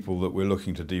of the people that we're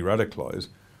looking to de-radicalise,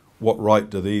 what right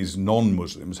do these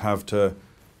non-Muslims have to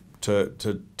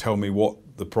tell me what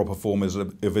the proper form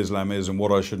of Islam is and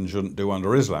what I should and shouldn't do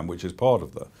under Islam, which is part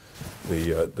of the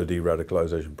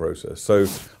de-radicalisation process. So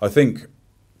I think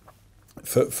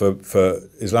for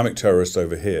Islamic terrorists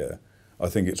over here, I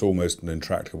think it's almost an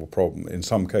intractable problem in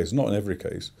some cases, not in every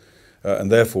case.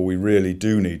 And therefore we really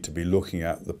do need to be looking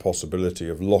at the possibility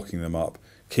of locking them up,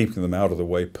 keeping them out of the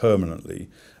way permanently.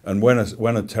 And when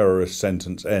a terrorist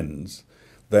sentence ends,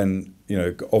 then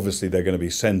obviously they're going to be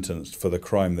sentenced for the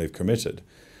crime they've committed.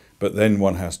 But then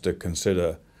one has to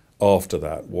consider after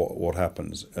that what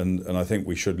happens. And I think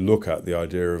we should look at the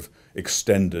idea of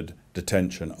extended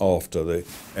detention after the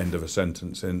end of a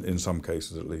sentence, in some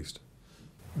cases at least.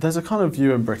 There's a kind of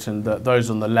view in Britain that those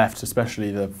on the left,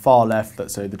 especially the far left,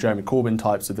 let's say the Jeremy Corbyn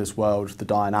types of this world, the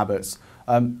Diane Abbotts,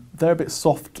 they're a bit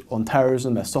soft on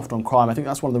terrorism, they're soft on crime. I think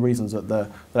that's one of the reasons that the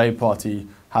Labour Party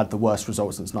had the worst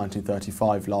result since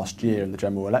 1935 last year in the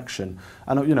general election.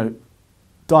 And,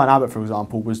 Diane Abbott, for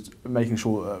example, was making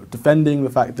sure, defending the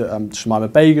fact that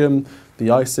Shamima Begum,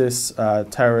 the ISIS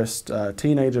terrorist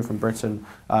teenager from Britain,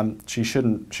 she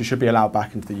should be allowed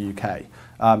back into the UK.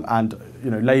 And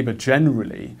Labour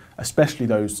generally, especially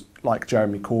those like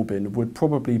Jeremy Corbyn, would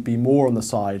probably be more on the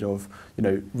side of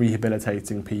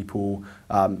rehabilitating people,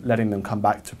 letting them come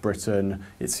back to Britain.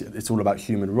 It's all about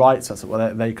human rights. That's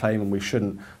what they claim, and we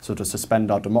shouldn't sort of suspend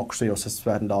our democracy or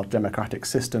suspend our democratic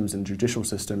systems and judicial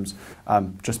systems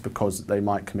just because they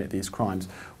might commit these crimes.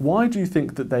 Why do you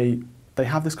think that they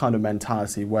have this kind of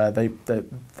mentality where they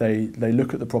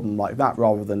look at the problem like that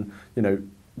rather than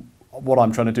what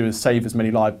I'm trying to do is save as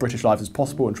many British lives as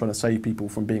possible and trying to save people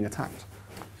from being attacked?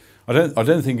 I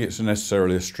don't think it's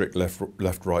necessarily a strict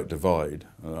left-right divide.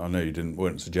 I know you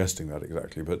weren't suggesting that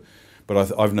exactly, but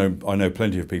I know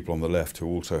plenty of people on the left who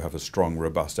also have a strong,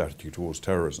 robust attitude towards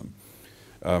terrorism.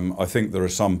 I think there are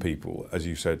some people, as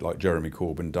you said, like Jeremy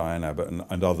Corbyn, Diane Abbott,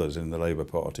 and others in the Labour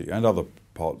Party and other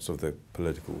parts of the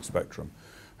political spectrum,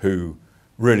 who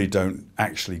really don't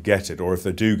actually get it, or if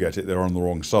they do get it, they're on the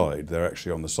wrong side. They're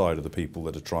actually on the side of the people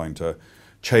that are trying to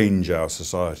change our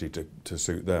society to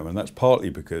suit them, and that's partly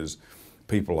because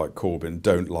people like Corbyn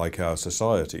don't like our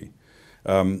society.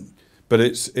 But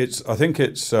I think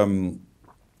the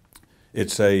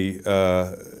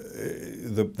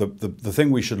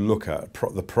thing we should look at,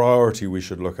 the priority we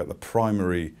should look at, the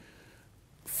primary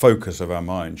focus of our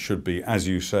mind should be, as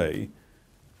you say,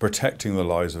 protecting the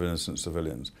lives of innocent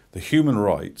civilians. The human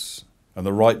rights and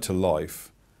the right to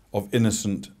life of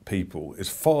innocent people is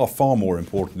far, far more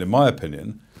important, in my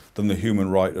opinion, than the human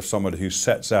right of somebody who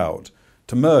sets out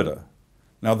to murder.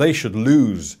 Now, they should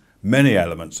lose many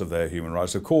elements of their human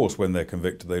rights. Of course, when they're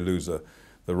convicted, they lose the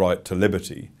right to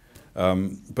liberty.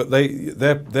 But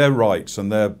their rights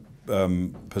and their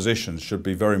positions should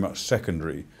be very much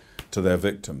secondary to their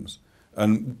victims.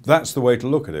 And that's the way to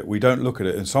look at it. We don't look at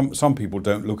it, and some people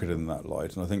don't look at it in that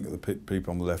light, and I think that the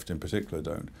people on the left in particular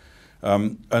don't.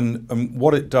 And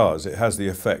what it does, it has the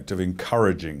effect of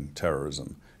encouraging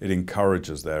terrorism. It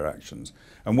encourages their actions.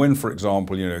 And when, for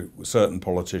example, certain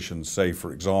politicians say,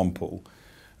 for example,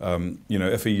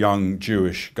 if a young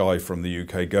Jewish guy from the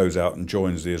UK goes out and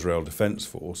joins the Israel Defence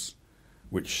Force,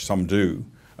 which some do,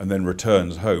 and then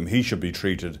returns home, he should be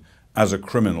treated as a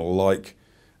criminal like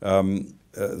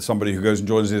somebody who goes and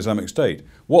joins the Islamic State.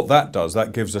 What that does,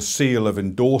 that gives a seal of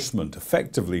endorsement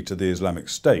effectively to the Islamic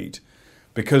State,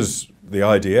 because the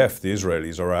IDF, the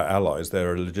Israelis, are our allies.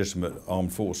 They're a legitimate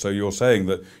armed force. So you're saying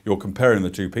that you're comparing the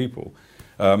two people.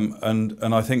 And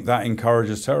I think that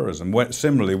encourages terrorism.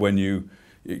 Similarly, when you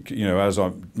as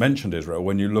I mentioned Israel,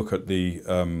 when you look at the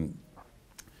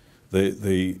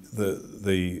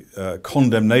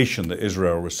condemnation that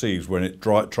Israel receives when it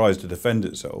tries to defend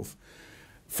itself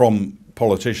from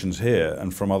politicians here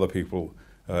and from other people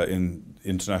in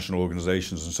international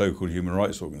organisations and so-called human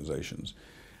rights organisations,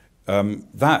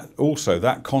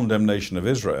 that condemnation of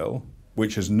Israel,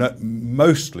 which is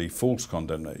mostly false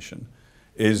condemnation,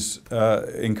 is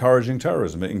encouraging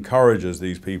terrorism. It encourages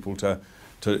these people to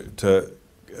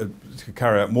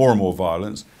carry out more and more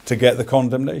violence to get the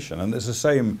condemnation. And it's the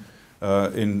same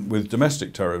with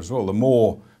domestic terror as well. The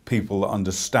more people that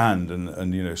understand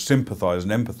and sympathise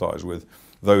and empathise with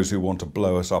those who want to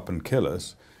blow us up and kill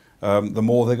us, the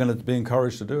more they're going to be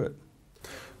encouraged to do it.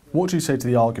 What do you say to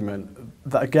the argument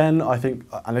that, again, I think,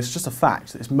 and it's just a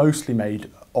fact, it's mostly made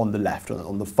on the left,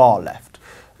 on the far left,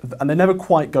 and they never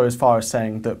quite go as far as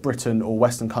saying that Britain or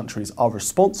Western countries are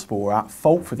responsible or at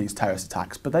fault for these terrorist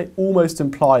attacks, but they almost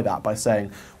imply that by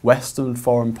saying Western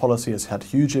foreign policy has had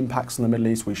huge impacts in the Middle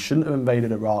East, we shouldn't have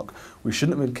invaded Iraq, we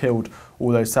shouldn't have killed all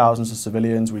those thousands of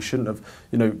civilians, we shouldn't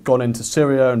have gone into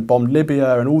Syria and bombed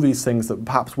Libya and all these things that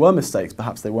perhaps were mistakes,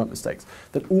 perhaps they weren't mistakes,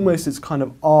 that almost it's kind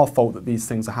of our fault that these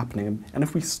things are happening. And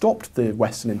if we stopped the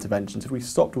Western interventions, if we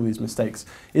stopped all these mistakes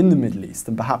in the Middle East,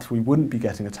 then perhaps we wouldn't be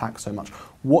getting attacked so much.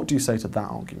 What do you say to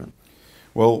that argument?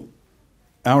 Well,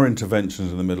 our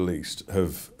interventions in the Middle East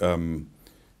have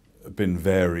been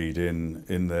varied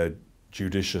in their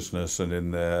judiciousness and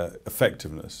in their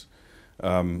effectiveness.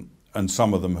 And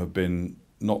some of them have been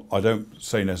not, I don't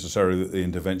say necessarily that the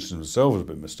interventions themselves have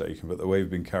been mistaken, but the way they've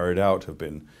been carried out have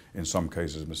been, in some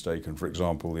cases, mistaken. For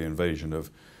example, the invasion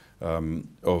of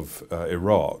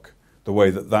Iraq, the way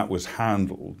that was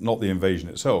handled, not the invasion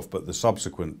itself, but the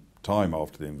subsequent time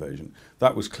after the invasion,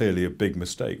 that was clearly a big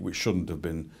mistake, which shouldn't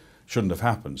have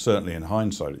happened. Certainly in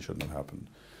hindsight, it shouldn't have happened.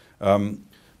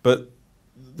 But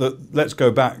let's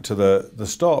go back to the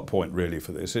start point really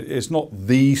for this. It's not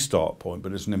the start point,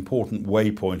 but it's an important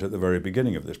waypoint at the very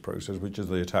beginning of this process, which is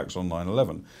the attacks on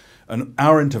 9/11. And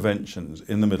our interventions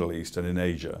in the Middle East and in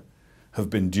Asia have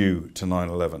been due to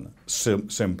 9/11.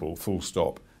 Simple, full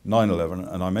stop. 9/11,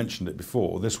 and I mentioned it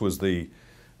before, this was the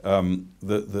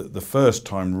first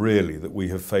time really that we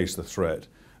have faced the threat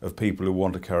of people who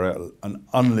want to carry out an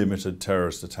unlimited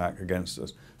terrorist attack against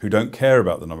us, who don't care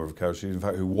about the number of casualties, in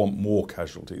fact who want more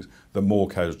casualties. The more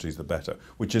casualties the better,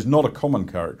 which is not a common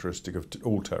characteristic of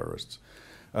all terrorists.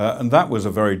 And that was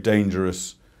a very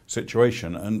dangerous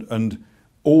situation, and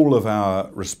all of our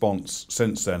response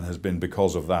since then has been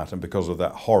because of that, and because of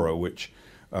that horror which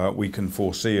we can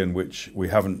foresee and which we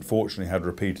haven't fortunately had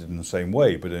repeated in the same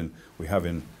way, but we have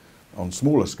on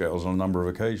smaller scales on a number of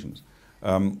occasions.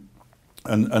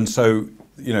 And so,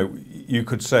 you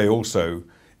could say also,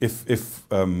 if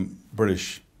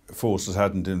British forces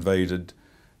hadn't invaded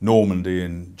Normandy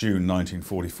in June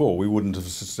 1944, we wouldn't have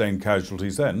sustained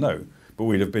casualties then, no. But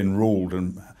we'd have been ruled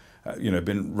and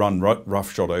been run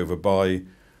roughshod over by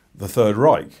the Third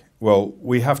Reich. Well,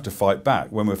 we have to fight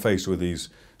back when we're faced with these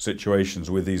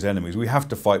situations, with these enemies. We have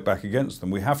to fight back against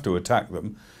them. We have to attack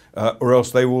them, or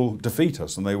else they will defeat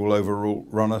us and they will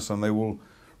overrun us and they will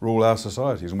rule our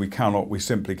societies. And we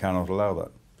simply cannot allow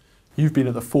that. You've been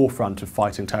at the forefront of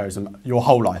fighting terrorism your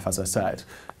whole life, as I said.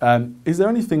 Is there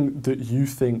anything that you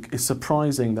think is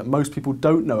surprising that most people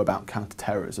don't know about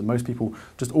counter-terrorism? Most people,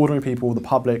 just ordinary people, the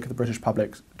public, the British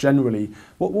public generally,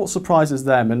 what surprises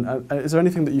them? And is there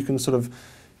anything that you can sort of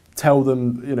tell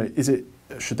them,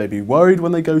 should they be worried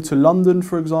when they go to London,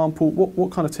 for example?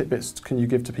 What kind of tidbits can you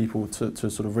give to people to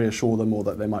sort of reassure them, or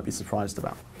that they might be surprised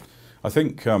about? I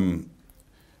think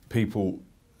people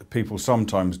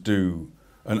sometimes do,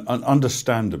 and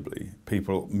understandably,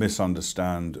 people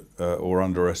misunderstand or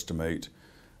underestimate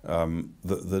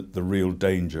the real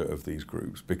danger of these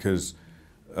groups, because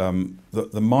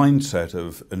the mindset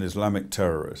of an Islamic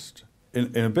terrorist,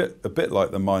 in a bit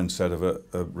like the mindset of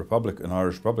an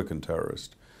Irish Republican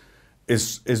terrorist,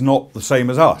 is not the same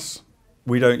as us.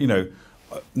 We don't,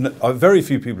 very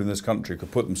few people in this country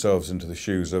could put themselves into the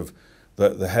shoes of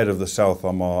the head of the South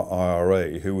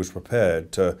IRA, who was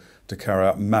prepared to carry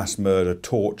out mass murder,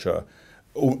 torture,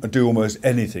 do almost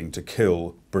anything to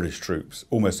kill British troops,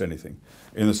 almost anything.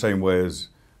 In the same way as,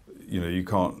 you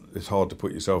can't, it's hard to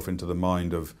put yourself into the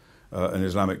mind of an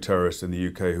Islamic terrorist in the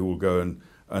UK who will go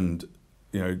and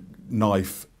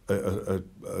knife a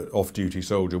off-duty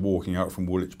soldier walking out from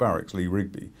Woolwich Barracks, Lee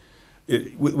Rigby.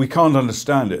 We can't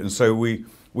understand it, and so we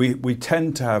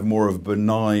tend to have more of a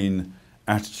benign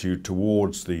attitude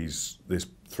towards this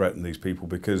threat and these people,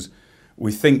 because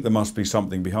we think there must be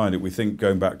something behind it. We think,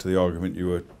 going back to the argument you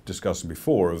were discussing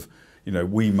before, of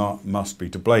we must be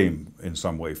to blame in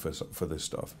some way for this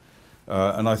stuff,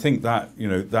 and I think that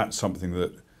that's something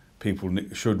that people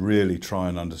should really try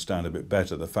and understand a bit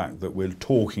better. The fact that we're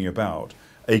talking about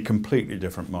a completely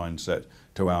different mindset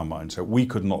to our mindset. We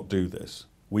could not do this.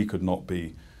 We could not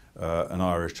be an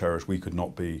Irish terrorist. We could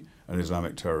not be an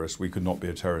Islamic terrorist. We could not be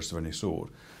a terrorist of any sort.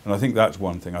 And I think that's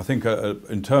one thing. I think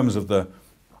in terms of the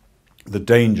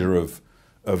danger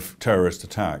of terrorist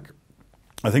attack,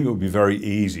 I think it would be very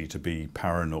easy to be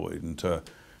paranoid and to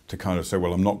kind of say,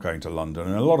 well, I'm not going to London.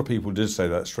 And a lot of people did say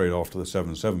that straight after the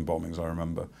 7/7 bombings, I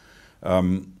remember.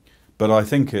 But I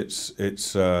think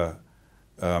it's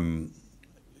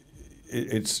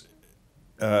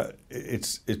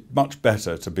much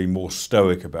better to be more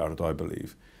stoic about it, I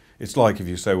believe. It's like if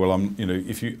you say, well, I'm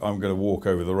going to walk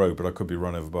over the road, but I could be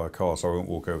run over by a car, so I won't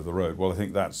walk over the road. Well, I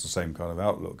think that's the same kind of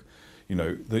outlook.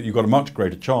 that you've got a much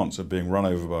greater chance of being run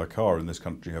over by a car in this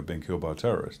country of being killed by a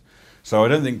terrorist. So I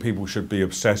don't think people should be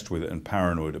obsessed with it and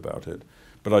paranoid about it,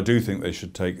 but I do think they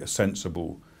should take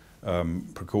sensible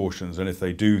precautions, and if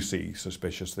they do see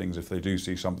suspicious things, if they do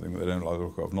see something that they don't like the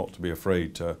look of, not to be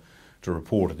afraid to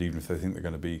report it, even if they think they're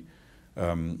going to be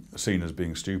seen as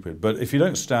being stupid. But if you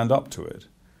don't stand up to it,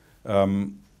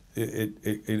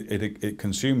 it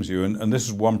consumes you, and this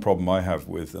is one problem I have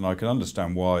with, and I can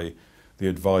understand why the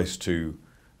advice to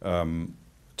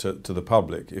the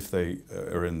public, if they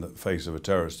are in the face of a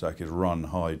terrorist attack, is run,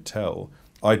 hide, tell.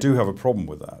 I do have a problem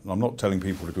with that, and I'm not telling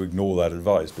people to ignore that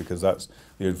advice, because that's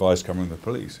the advice coming from the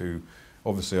police, who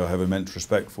obviously I have immense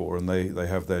respect for, and they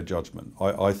have their judgment.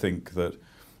 I think that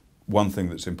one thing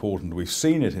that's important, we've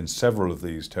seen it in several of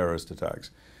these terrorist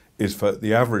attacks, is for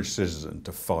the average citizen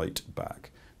to fight back,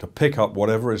 to pick up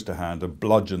whatever is to hand and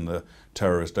bludgeon the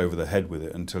terrorist over the head with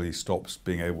it until he stops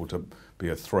being able to be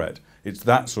a threat. It's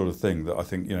that sort of thing that I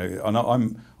think, and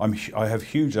I have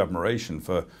huge admiration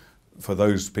for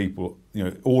those people,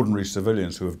 ordinary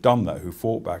civilians who have done that, who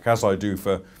fought back, as I do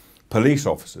for police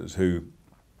officers who,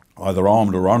 either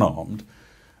armed or unarmed,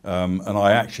 and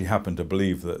I actually happen to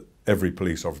believe that every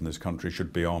police officer in this country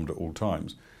should be armed at all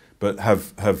times, but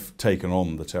have taken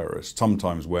on the terrorists,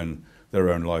 sometimes when their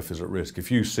own life is at risk.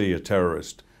 If you see a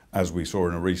terrorist, as we saw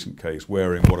in a recent case,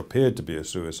 wearing what appeared to be a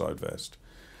suicide vest,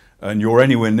 and you're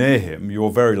anywhere near him, you're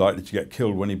very likely to get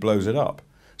killed when he blows it up.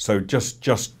 So just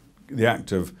the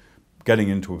act of getting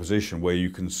into a position where you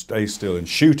can stay still and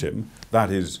shoot him, that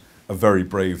is a very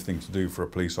brave thing to do for a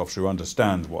police officer who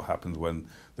understands what happens when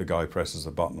the guy presses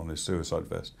the button on his suicide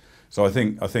vest. So I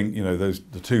think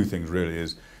the two things really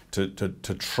is to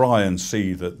try and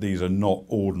see that these are not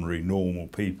ordinary, normal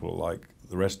people like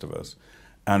the rest of us,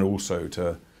 and also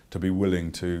to be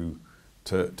willing to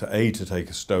A, to take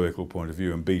a stoical point of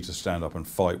view, and B, to stand up and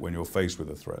fight when you're faced with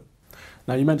a threat.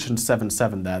 Now, you mentioned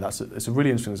 7/7 there. It's a really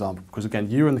interesting example, because again,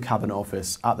 you were in the Cabinet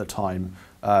Office at the time,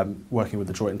 working with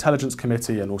the Joint Intelligence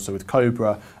Committee and also with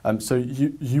Cobra. So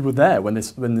you were there when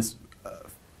this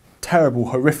terrible,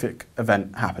 horrific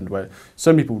event happened, where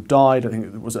so many people died. I think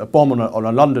it was a bomb on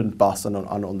a London bus and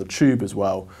on the tube as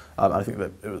well. I think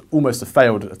that it was almost a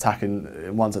failed attack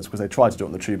in one sense, because they tried to do it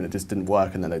on the tube and it just didn't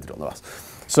work, and then they did it on the bus.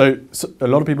 So a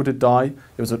lot of people did die.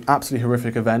 It was an absolutely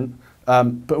horrific event.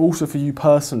 But also for you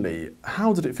personally,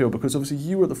 how did it feel? Because obviously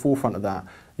you were at the forefront of that.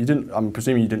 I'm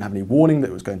presuming you didn't have any warning that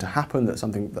it was going to happen, that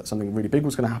something really big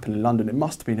was going to happen in London. It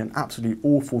must have been an absolutely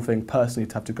awful thing personally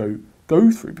to have to go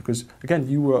through, because again,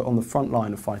 you were on the front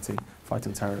line of fighting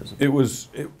terrorism.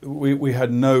 We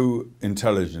had no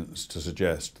intelligence to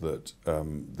suggest that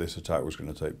this attack was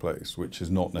going to take place, which is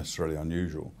not necessarily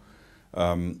unusual.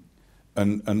 I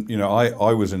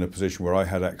was in a position where I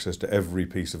had access to every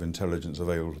piece of intelligence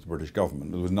available to the British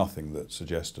government. There was nothing that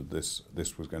suggested this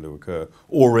was going to occur,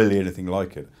 or really anything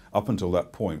like it. Up until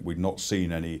that point, we'd not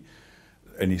seen any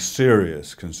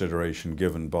serious consideration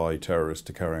given by terrorists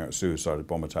to carrying out suicide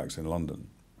bomb attacks in London.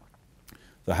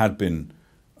 There had been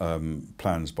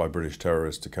plans by British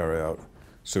terrorists to carry out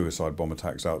suicide bomb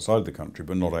attacks outside the country,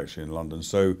 but not actually in London.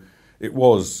 So it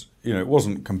was, it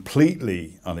wasn't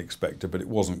completely unexpected, but it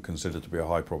wasn't considered to be a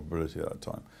high probability at that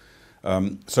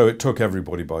time. So it took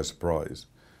everybody by surprise.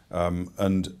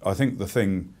 And I think the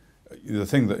thing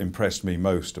that impressed me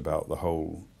most about the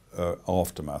whole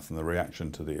aftermath and the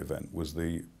reaction to the event was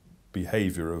the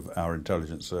behaviour of our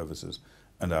intelligence services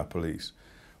and our police.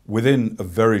 Within a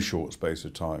very short space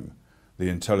of time,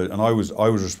 and I was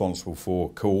responsible for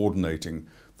coordinating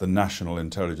the National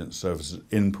Intelligence Service's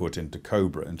input into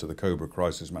COBRA, into the COBRA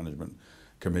Crisis Management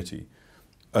Committee.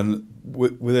 And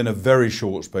within a very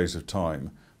short space of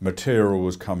time, material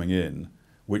was coming in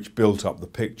which built up the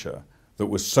picture that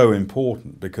was so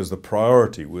important, because the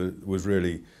priority was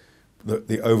really,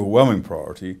 the overwhelming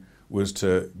priority was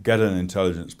to get an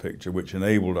intelligence picture which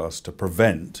enabled us to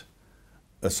prevent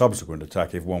a subsequent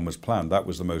attack if one was planned. That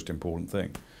was the most important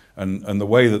thing. And the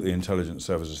way that the intelligence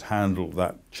services handled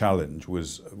that challenge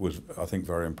was I think,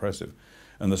 very impressive.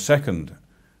 And the second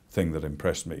thing that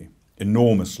impressed me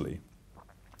enormously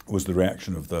was the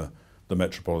reaction of the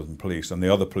Metropolitan Police and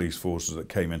the other police forces that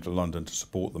came into London to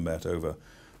support the Met over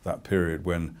that period,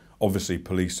 when obviously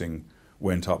policing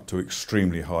went up to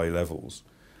extremely high levels.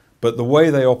 But the way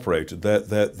they operated,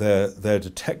 their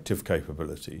detective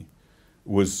capability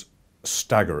was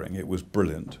staggering. It was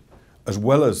brilliant, as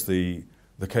well as the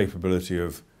capability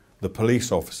of the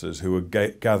police officers who were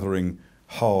gathering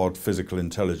hard physical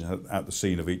intelligence at the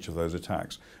scene of each of those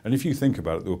attacks. And if you think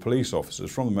about it, there were police officers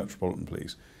from the Metropolitan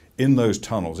Police in those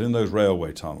tunnels, in those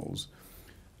railway tunnels,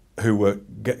 who were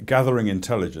gathering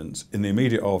intelligence in the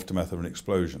immediate aftermath of an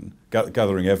explosion,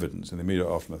 gathering evidence in the immediate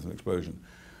aftermath of an explosion,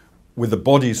 with the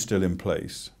bodies still in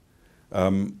place,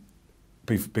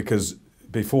 because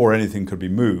before anything could be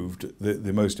moved,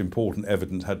 the most important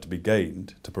evidence had to be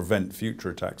gained to prevent future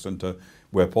attacks and to,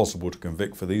 where possible, to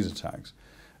convict for these attacks.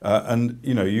 And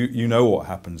you know what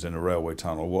happens in a railway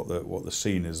tunnel, what the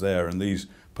scene is there, and these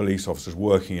police officers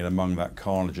working in among that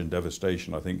carnage and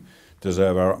devastation, I think,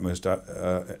 deserve our utmost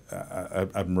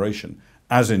admiration,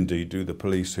 as indeed do the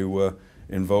police who were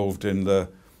involved in the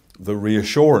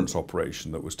reassurance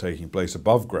operation that was taking place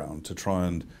above ground to try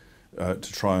and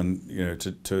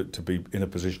to be in a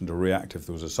position to react if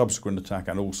there was a subsequent attack,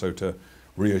 and also to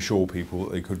reassure people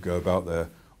that they could go about their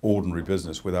ordinary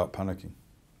business without panicking.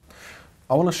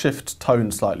 I want to shift tone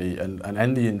slightly and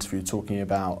end the interview talking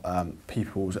about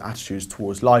people's attitudes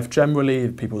towards life generally,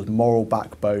 people's moral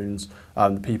backbones,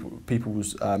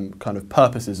 people's kind of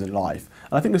purposes in life.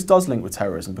 And I think this does link with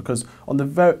terrorism, because on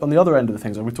the other end of the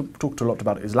things, and we talked a lot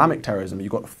about Islamic terrorism,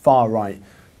 you've got far-right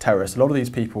terrorists. A lot of these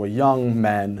people are young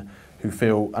men who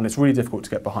feel, and it's really difficult to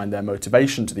get behind their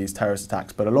motivation to these terrorist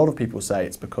attacks, but a lot of people say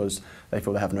it's because they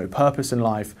feel they have no purpose in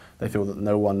life, they feel that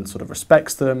no one sort of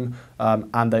respects them,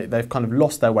 and they've kind of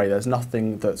lost their way. There's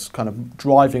nothing that's kind of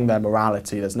driving their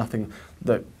morality, there's nothing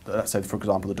that, let's say for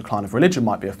example, the decline of religion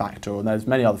might be a factor, and there's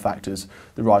many other factors,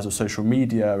 the rise of social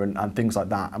media and things like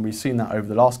that, and we've seen that over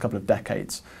the last couple of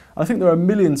decades. I think there are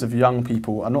millions of young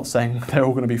people, I'm not saying they're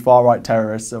all going to be far-right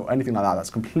terrorists or anything like that, that's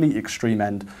complete extreme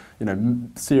end,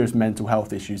 serious mental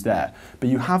health issues there. But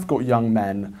you have got young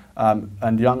men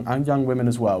and young women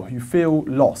as well who feel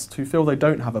lost, who feel they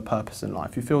don't have a purpose in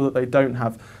life, who feel that they don't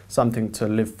have something to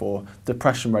live for.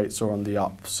 Depression rates are on the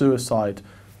up, suicide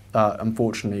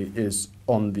unfortunately is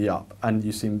on the up, and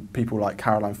you've seen people like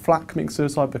Caroline Flack commit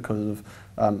suicide because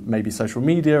of maybe social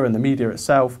media and the media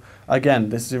itself. Again,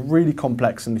 this is really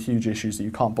complex and huge issues that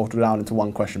you can't bottle down into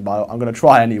one question, but I'm going to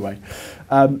try anyway.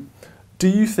 Do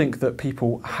you think that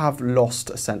people have lost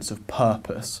a sense of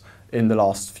purpose in the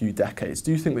last few decades?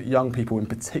 Do you think that young people in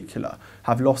particular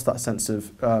have lost that sense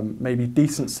of maybe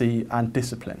decency and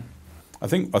discipline? I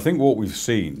think what we've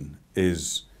seen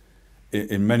is,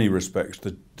 in many respects,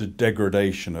 the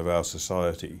degradation of our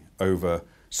society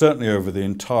certainly over the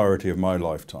entirety of my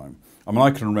lifetime. I mean,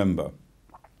 I can remember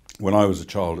when I was a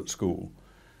child at school,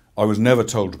 I was never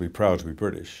told to be proud to be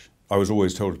British. I was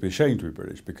always told to be ashamed to be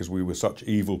British, because we were such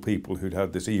evil people who'd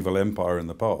had this evil empire in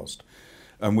the past.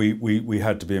 And we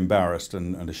had to be embarrassed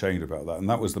and ashamed about that. And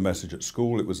that was the message at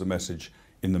school, it was the message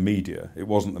in the media. It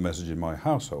wasn't the message in my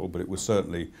household, but it was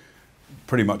certainly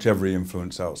pretty much every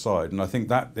influence outside. And I think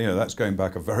that, that's going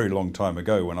back a very long time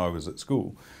ago when I was at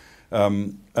school.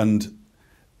 And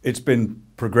it's been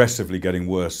progressively getting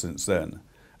worse since then.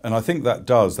 And I think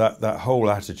that whole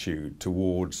attitude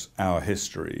towards our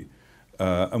history,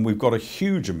 and we've got a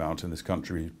huge amount in this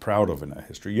country to be proud of in our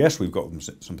history. Yes, we've got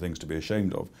some things to be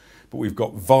ashamed of, but we've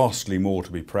got vastly more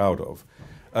to be proud of.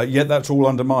 Yet that's all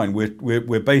undermined.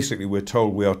 We're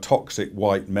told we are toxic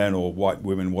white men or white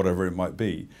women, whatever it might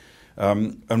be.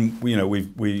 And we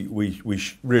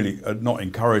really are not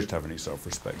encouraged to have any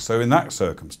self-respect. So in that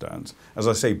circumstance, as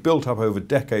I say, built up over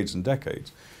decades and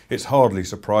decades, it's hardly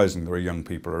surprising there are young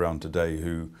people around today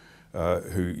who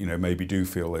maybe do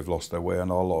feel they've lost their way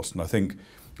and are lost. And I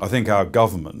think our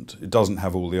government, it doesn't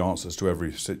have all the answers to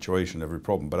every situation, every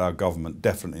problem, but our government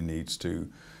definitely needs to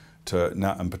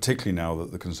now, and particularly now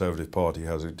that the Conservative Party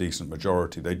has a decent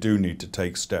majority, they do need to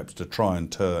take steps to try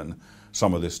and turn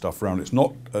some of this stuff around. It's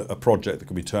not a project that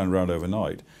can be turned around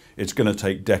overnight. It's going to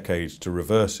take decades to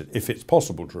reverse it, if it's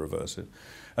possible to reverse it.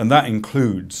 And that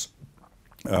includes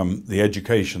the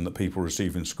education that people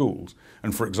receive in schools.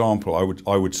 And for example,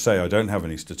 I would say, I don't have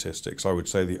any statistics, I would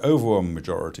say the overwhelming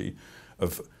majority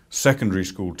of secondary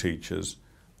school teachers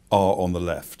are on the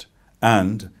left.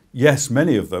 And yes,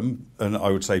 many of them, and I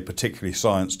would say particularly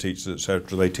science teachers,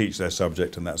 etc., they teach their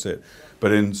subject and that's it.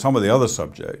 But in some of the other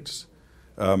subjects,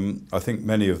 I think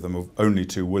many of them are only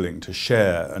too willing to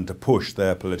share and to push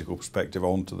their political perspective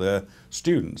onto their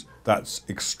students. That's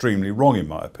extremely wrong, in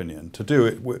my opinion, to do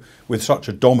it with such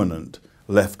a dominant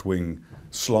left-wing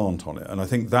slant on it. And I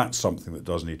think that's something that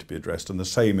does need to be addressed. And the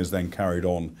same is then carried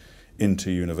on into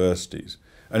universities.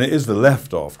 And it is the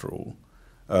left, after all.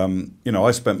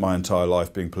 I spent my entire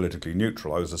life being politically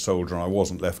neutral. I was a soldier and I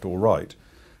wasn't left or right.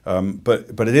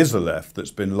 But it is the left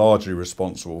that's been largely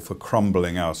responsible for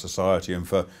crumbling our society and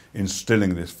for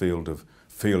instilling this feel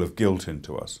of guilt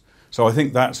into us. So I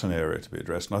think that's an area to be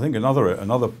addressed. And I think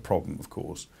another problem, of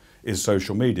course, is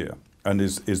social media.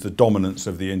 is the dominance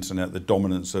of the internet, the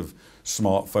dominance of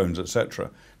smartphones,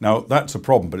 etc. Now that's a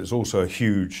problem, but it's also a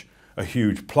huge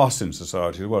plus in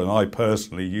society as well. And I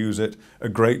personally use it a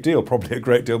great deal, probably a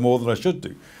great deal more than I should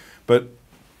do. But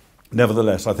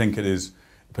nevertheless, I think it is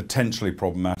potentially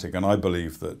problematic, and I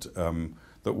believe that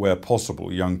that where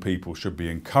possible, young people should be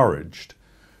encouraged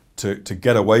to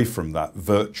get away from that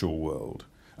virtual world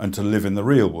and to live in the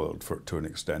real world to an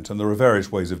extent. And there are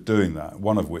various ways of doing that,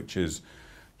 one of which is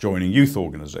joining youth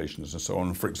organisations and so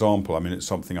on. For example, I mean, it's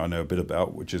something I know a bit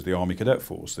about, which is the Army Cadet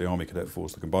Force. The Army Cadet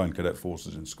Force, the combined cadet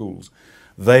forces in schools,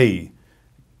 they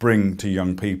bring to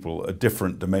young people a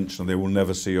different dimension they will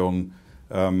never see on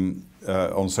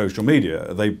social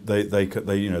media.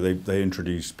 They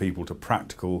introduce people to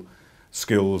practical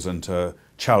skills and to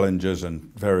challenges and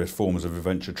various forms of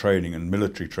adventure training and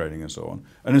military training and so on.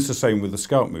 And it's the same with the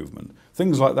Scout movement.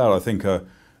 Things like that, I think, are,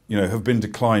 have been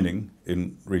declining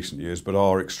in recent years, but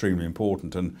are extremely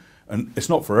important. And it's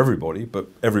not for everybody, but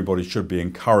everybody should be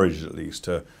encouraged at least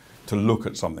to look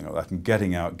at something like that and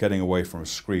getting out, getting away from a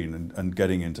screen and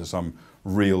getting into some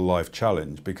real life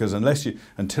challenge. Because unless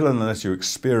you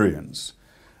experience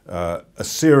a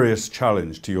serious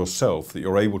challenge to yourself that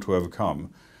you're able to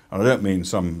overcome, and I don't mean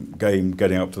some game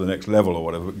getting up to the next level or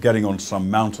whatever, but getting on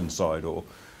some mountainside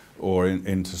or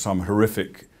into some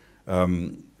horrific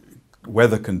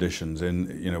weather conditions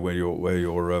where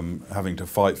you're having to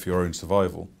fight for your own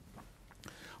survival.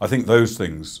 I think those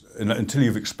things, until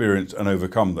you've experienced and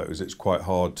overcome those, it's quite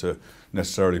hard to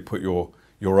necessarily put your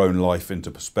own life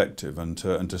into perspective and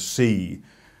to see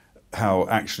how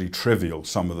actually trivial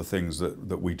some of the things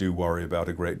that we do worry about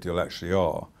a great deal actually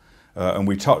are. And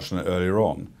we touched on it earlier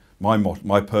on.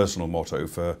 My personal motto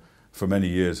for many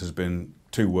years has been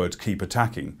two words: keep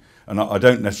attacking. And I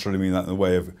don't necessarily mean that in the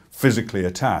way of physically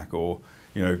attack or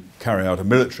carry out a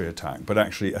military attack, but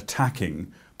actually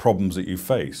attacking problems that you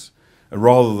face. And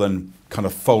rather than kind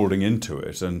of folding into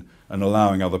it and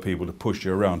allowing other people to push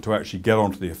you around, to actually get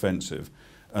onto the offensive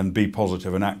and be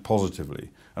positive and act positively.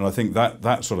 And I think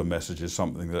that sort of message is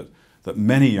something that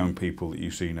many young people that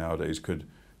you see nowadays could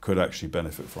actually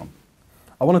benefit from.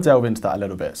 I want to delve into that a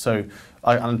little bit. So,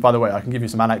 and by the way, I can give you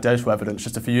some anecdotal evidence.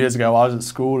 Just a few years ago, I was at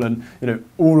school, and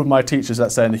all of my teachers,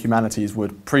 let's say in the humanities,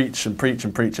 would preach and preach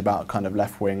and preach about kind of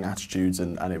left-wing attitudes,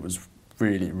 and it was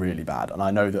really, really bad. And I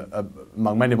know that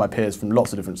among many of my peers from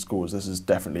lots of different schools, this is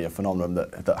definitely a phenomenon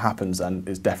that happens and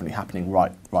is definitely happening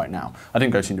right now. I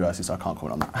didn't go to university, so I can't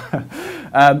comment on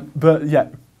that. But yeah,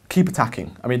 keep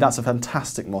attacking. I mean, that's a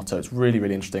fantastic motto. It's really,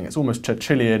 really interesting. It's almost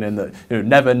Churchillian in that,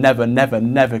 never, never, never,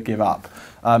 never give up.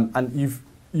 And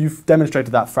you've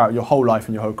demonstrated that throughout your whole life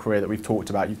and your whole career that we've talked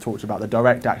about. You've talked about the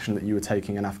direct action that you were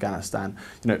taking in Afghanistan.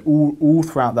 All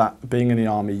throughout that, being in the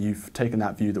army, you've taken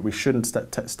that view that we shouldn't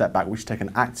step back. We should take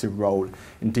an active role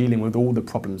in dealing with all the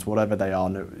problems, whatever they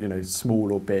are,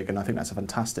 small or big. And I think that's a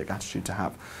fantastic attitude to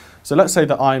have. So let's say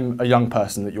that I'm a young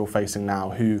person that you're facing now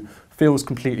who feels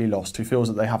completely lost, who feels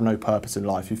that they have no purpose in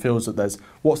life, who feels that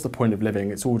what's the point of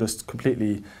living? It's all just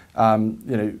completely,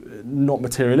 not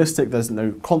materialistic. There's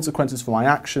no consequences for my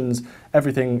actions.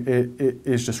 Everything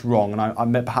is just wrong,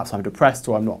 and perhaps I'm depressed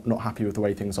or I'm not happy with the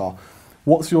way things are.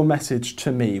 What's your message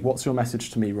to me? What's your message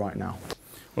to me right now?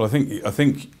 Well, I think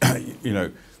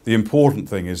the important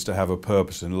thing is to have a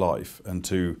purpose in life and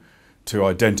to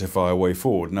identify a way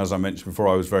forward. And as I mentioned before,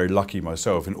 I was very lucky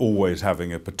myself in always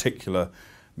having a particular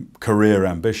career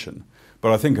ambition,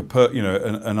 but I think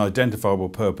an identifiable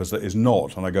purpose that is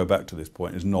not, and I go back to this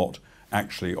point, is not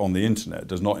actually on the internet,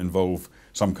 does not involve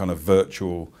some kind of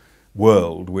virtual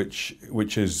world, which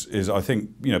is I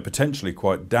think potentially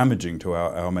quite damaging to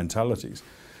our mentalities.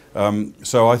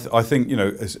 So I think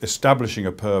establishing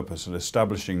a purpose and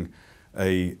establishing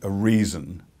a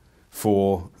reason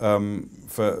for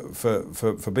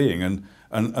being,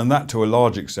 and that to a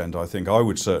large extent, I think I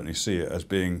would certainly see it as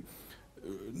being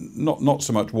not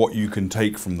so much what you can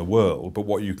take from the world, but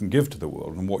what you can give to the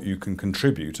world and what you can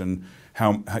contribute, and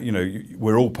how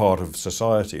we're all part of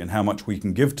society and how much we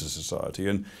can give to society.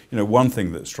 And one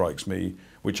thing that strikes me,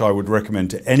 which I would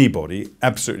recommend to anybody,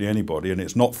 absolutely anybody, and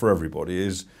it's not for everybody,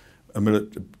 is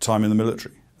time in the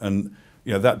military. And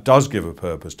that does give a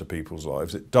purpose to people's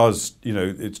lives. It does,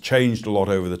 it's changed a lot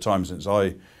over the time since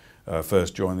I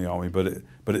first joined the army,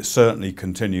 but it certainly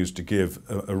continues to give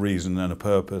a reason and a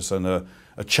purpose and a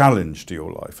challenge to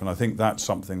your life. And I think that's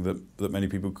something that many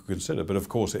people could consider. But of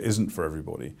course it isn't for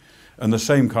everybody. And the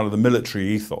same kind of the military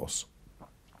ethos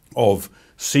of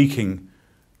seeking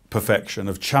perfection,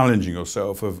 of challenging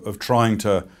yourself, of trying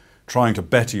to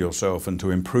better yourself and to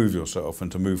improve yourself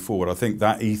and to move forward. I think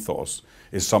that ethos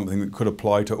is something that could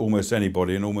apply to almost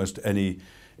anybody in almost any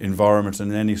environment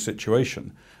and in any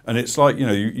situation. And it's like, you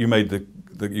know, you made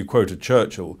you quoted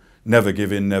Churchill, never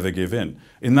give in, never give in.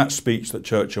 In that speech that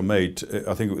Churchill made,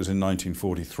 I think it was in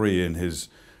 1943 in his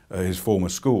former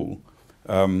school,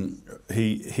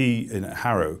 he in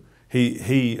Harrow,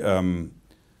 he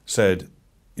said,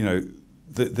 you know,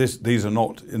 these are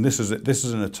not, and this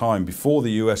is in a time before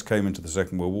the US came into the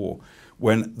Second World War,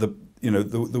 when there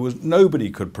was nobody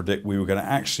could predict we were going to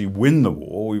actually win the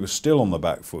war. We were still on the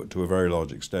back foot to a very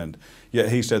large extent.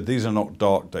 Yet he said these are not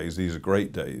dark days; these are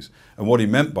great days. And what he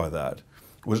meant by that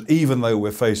was, even though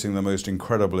we're facing the most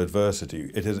incredible adversity,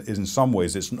 it is in some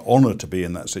ways it's an honour to be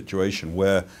in that situation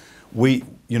where we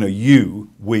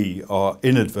are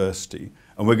in adversity,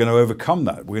 and we're going to overcome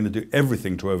that. We're going to do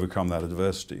everything to overcome that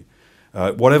adversity.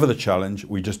 Whatever the challenge,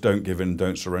 we just don't give in,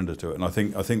 don't surrender to it. And I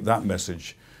think that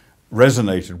message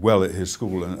resonated well at his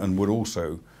school, and would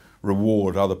also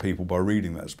reward other people by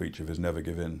reading that speech of his, never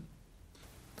give in.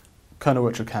 Colonel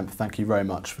Richard Kemp, thank you very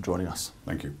much for joining us.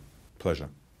 Thank you. Pleasure.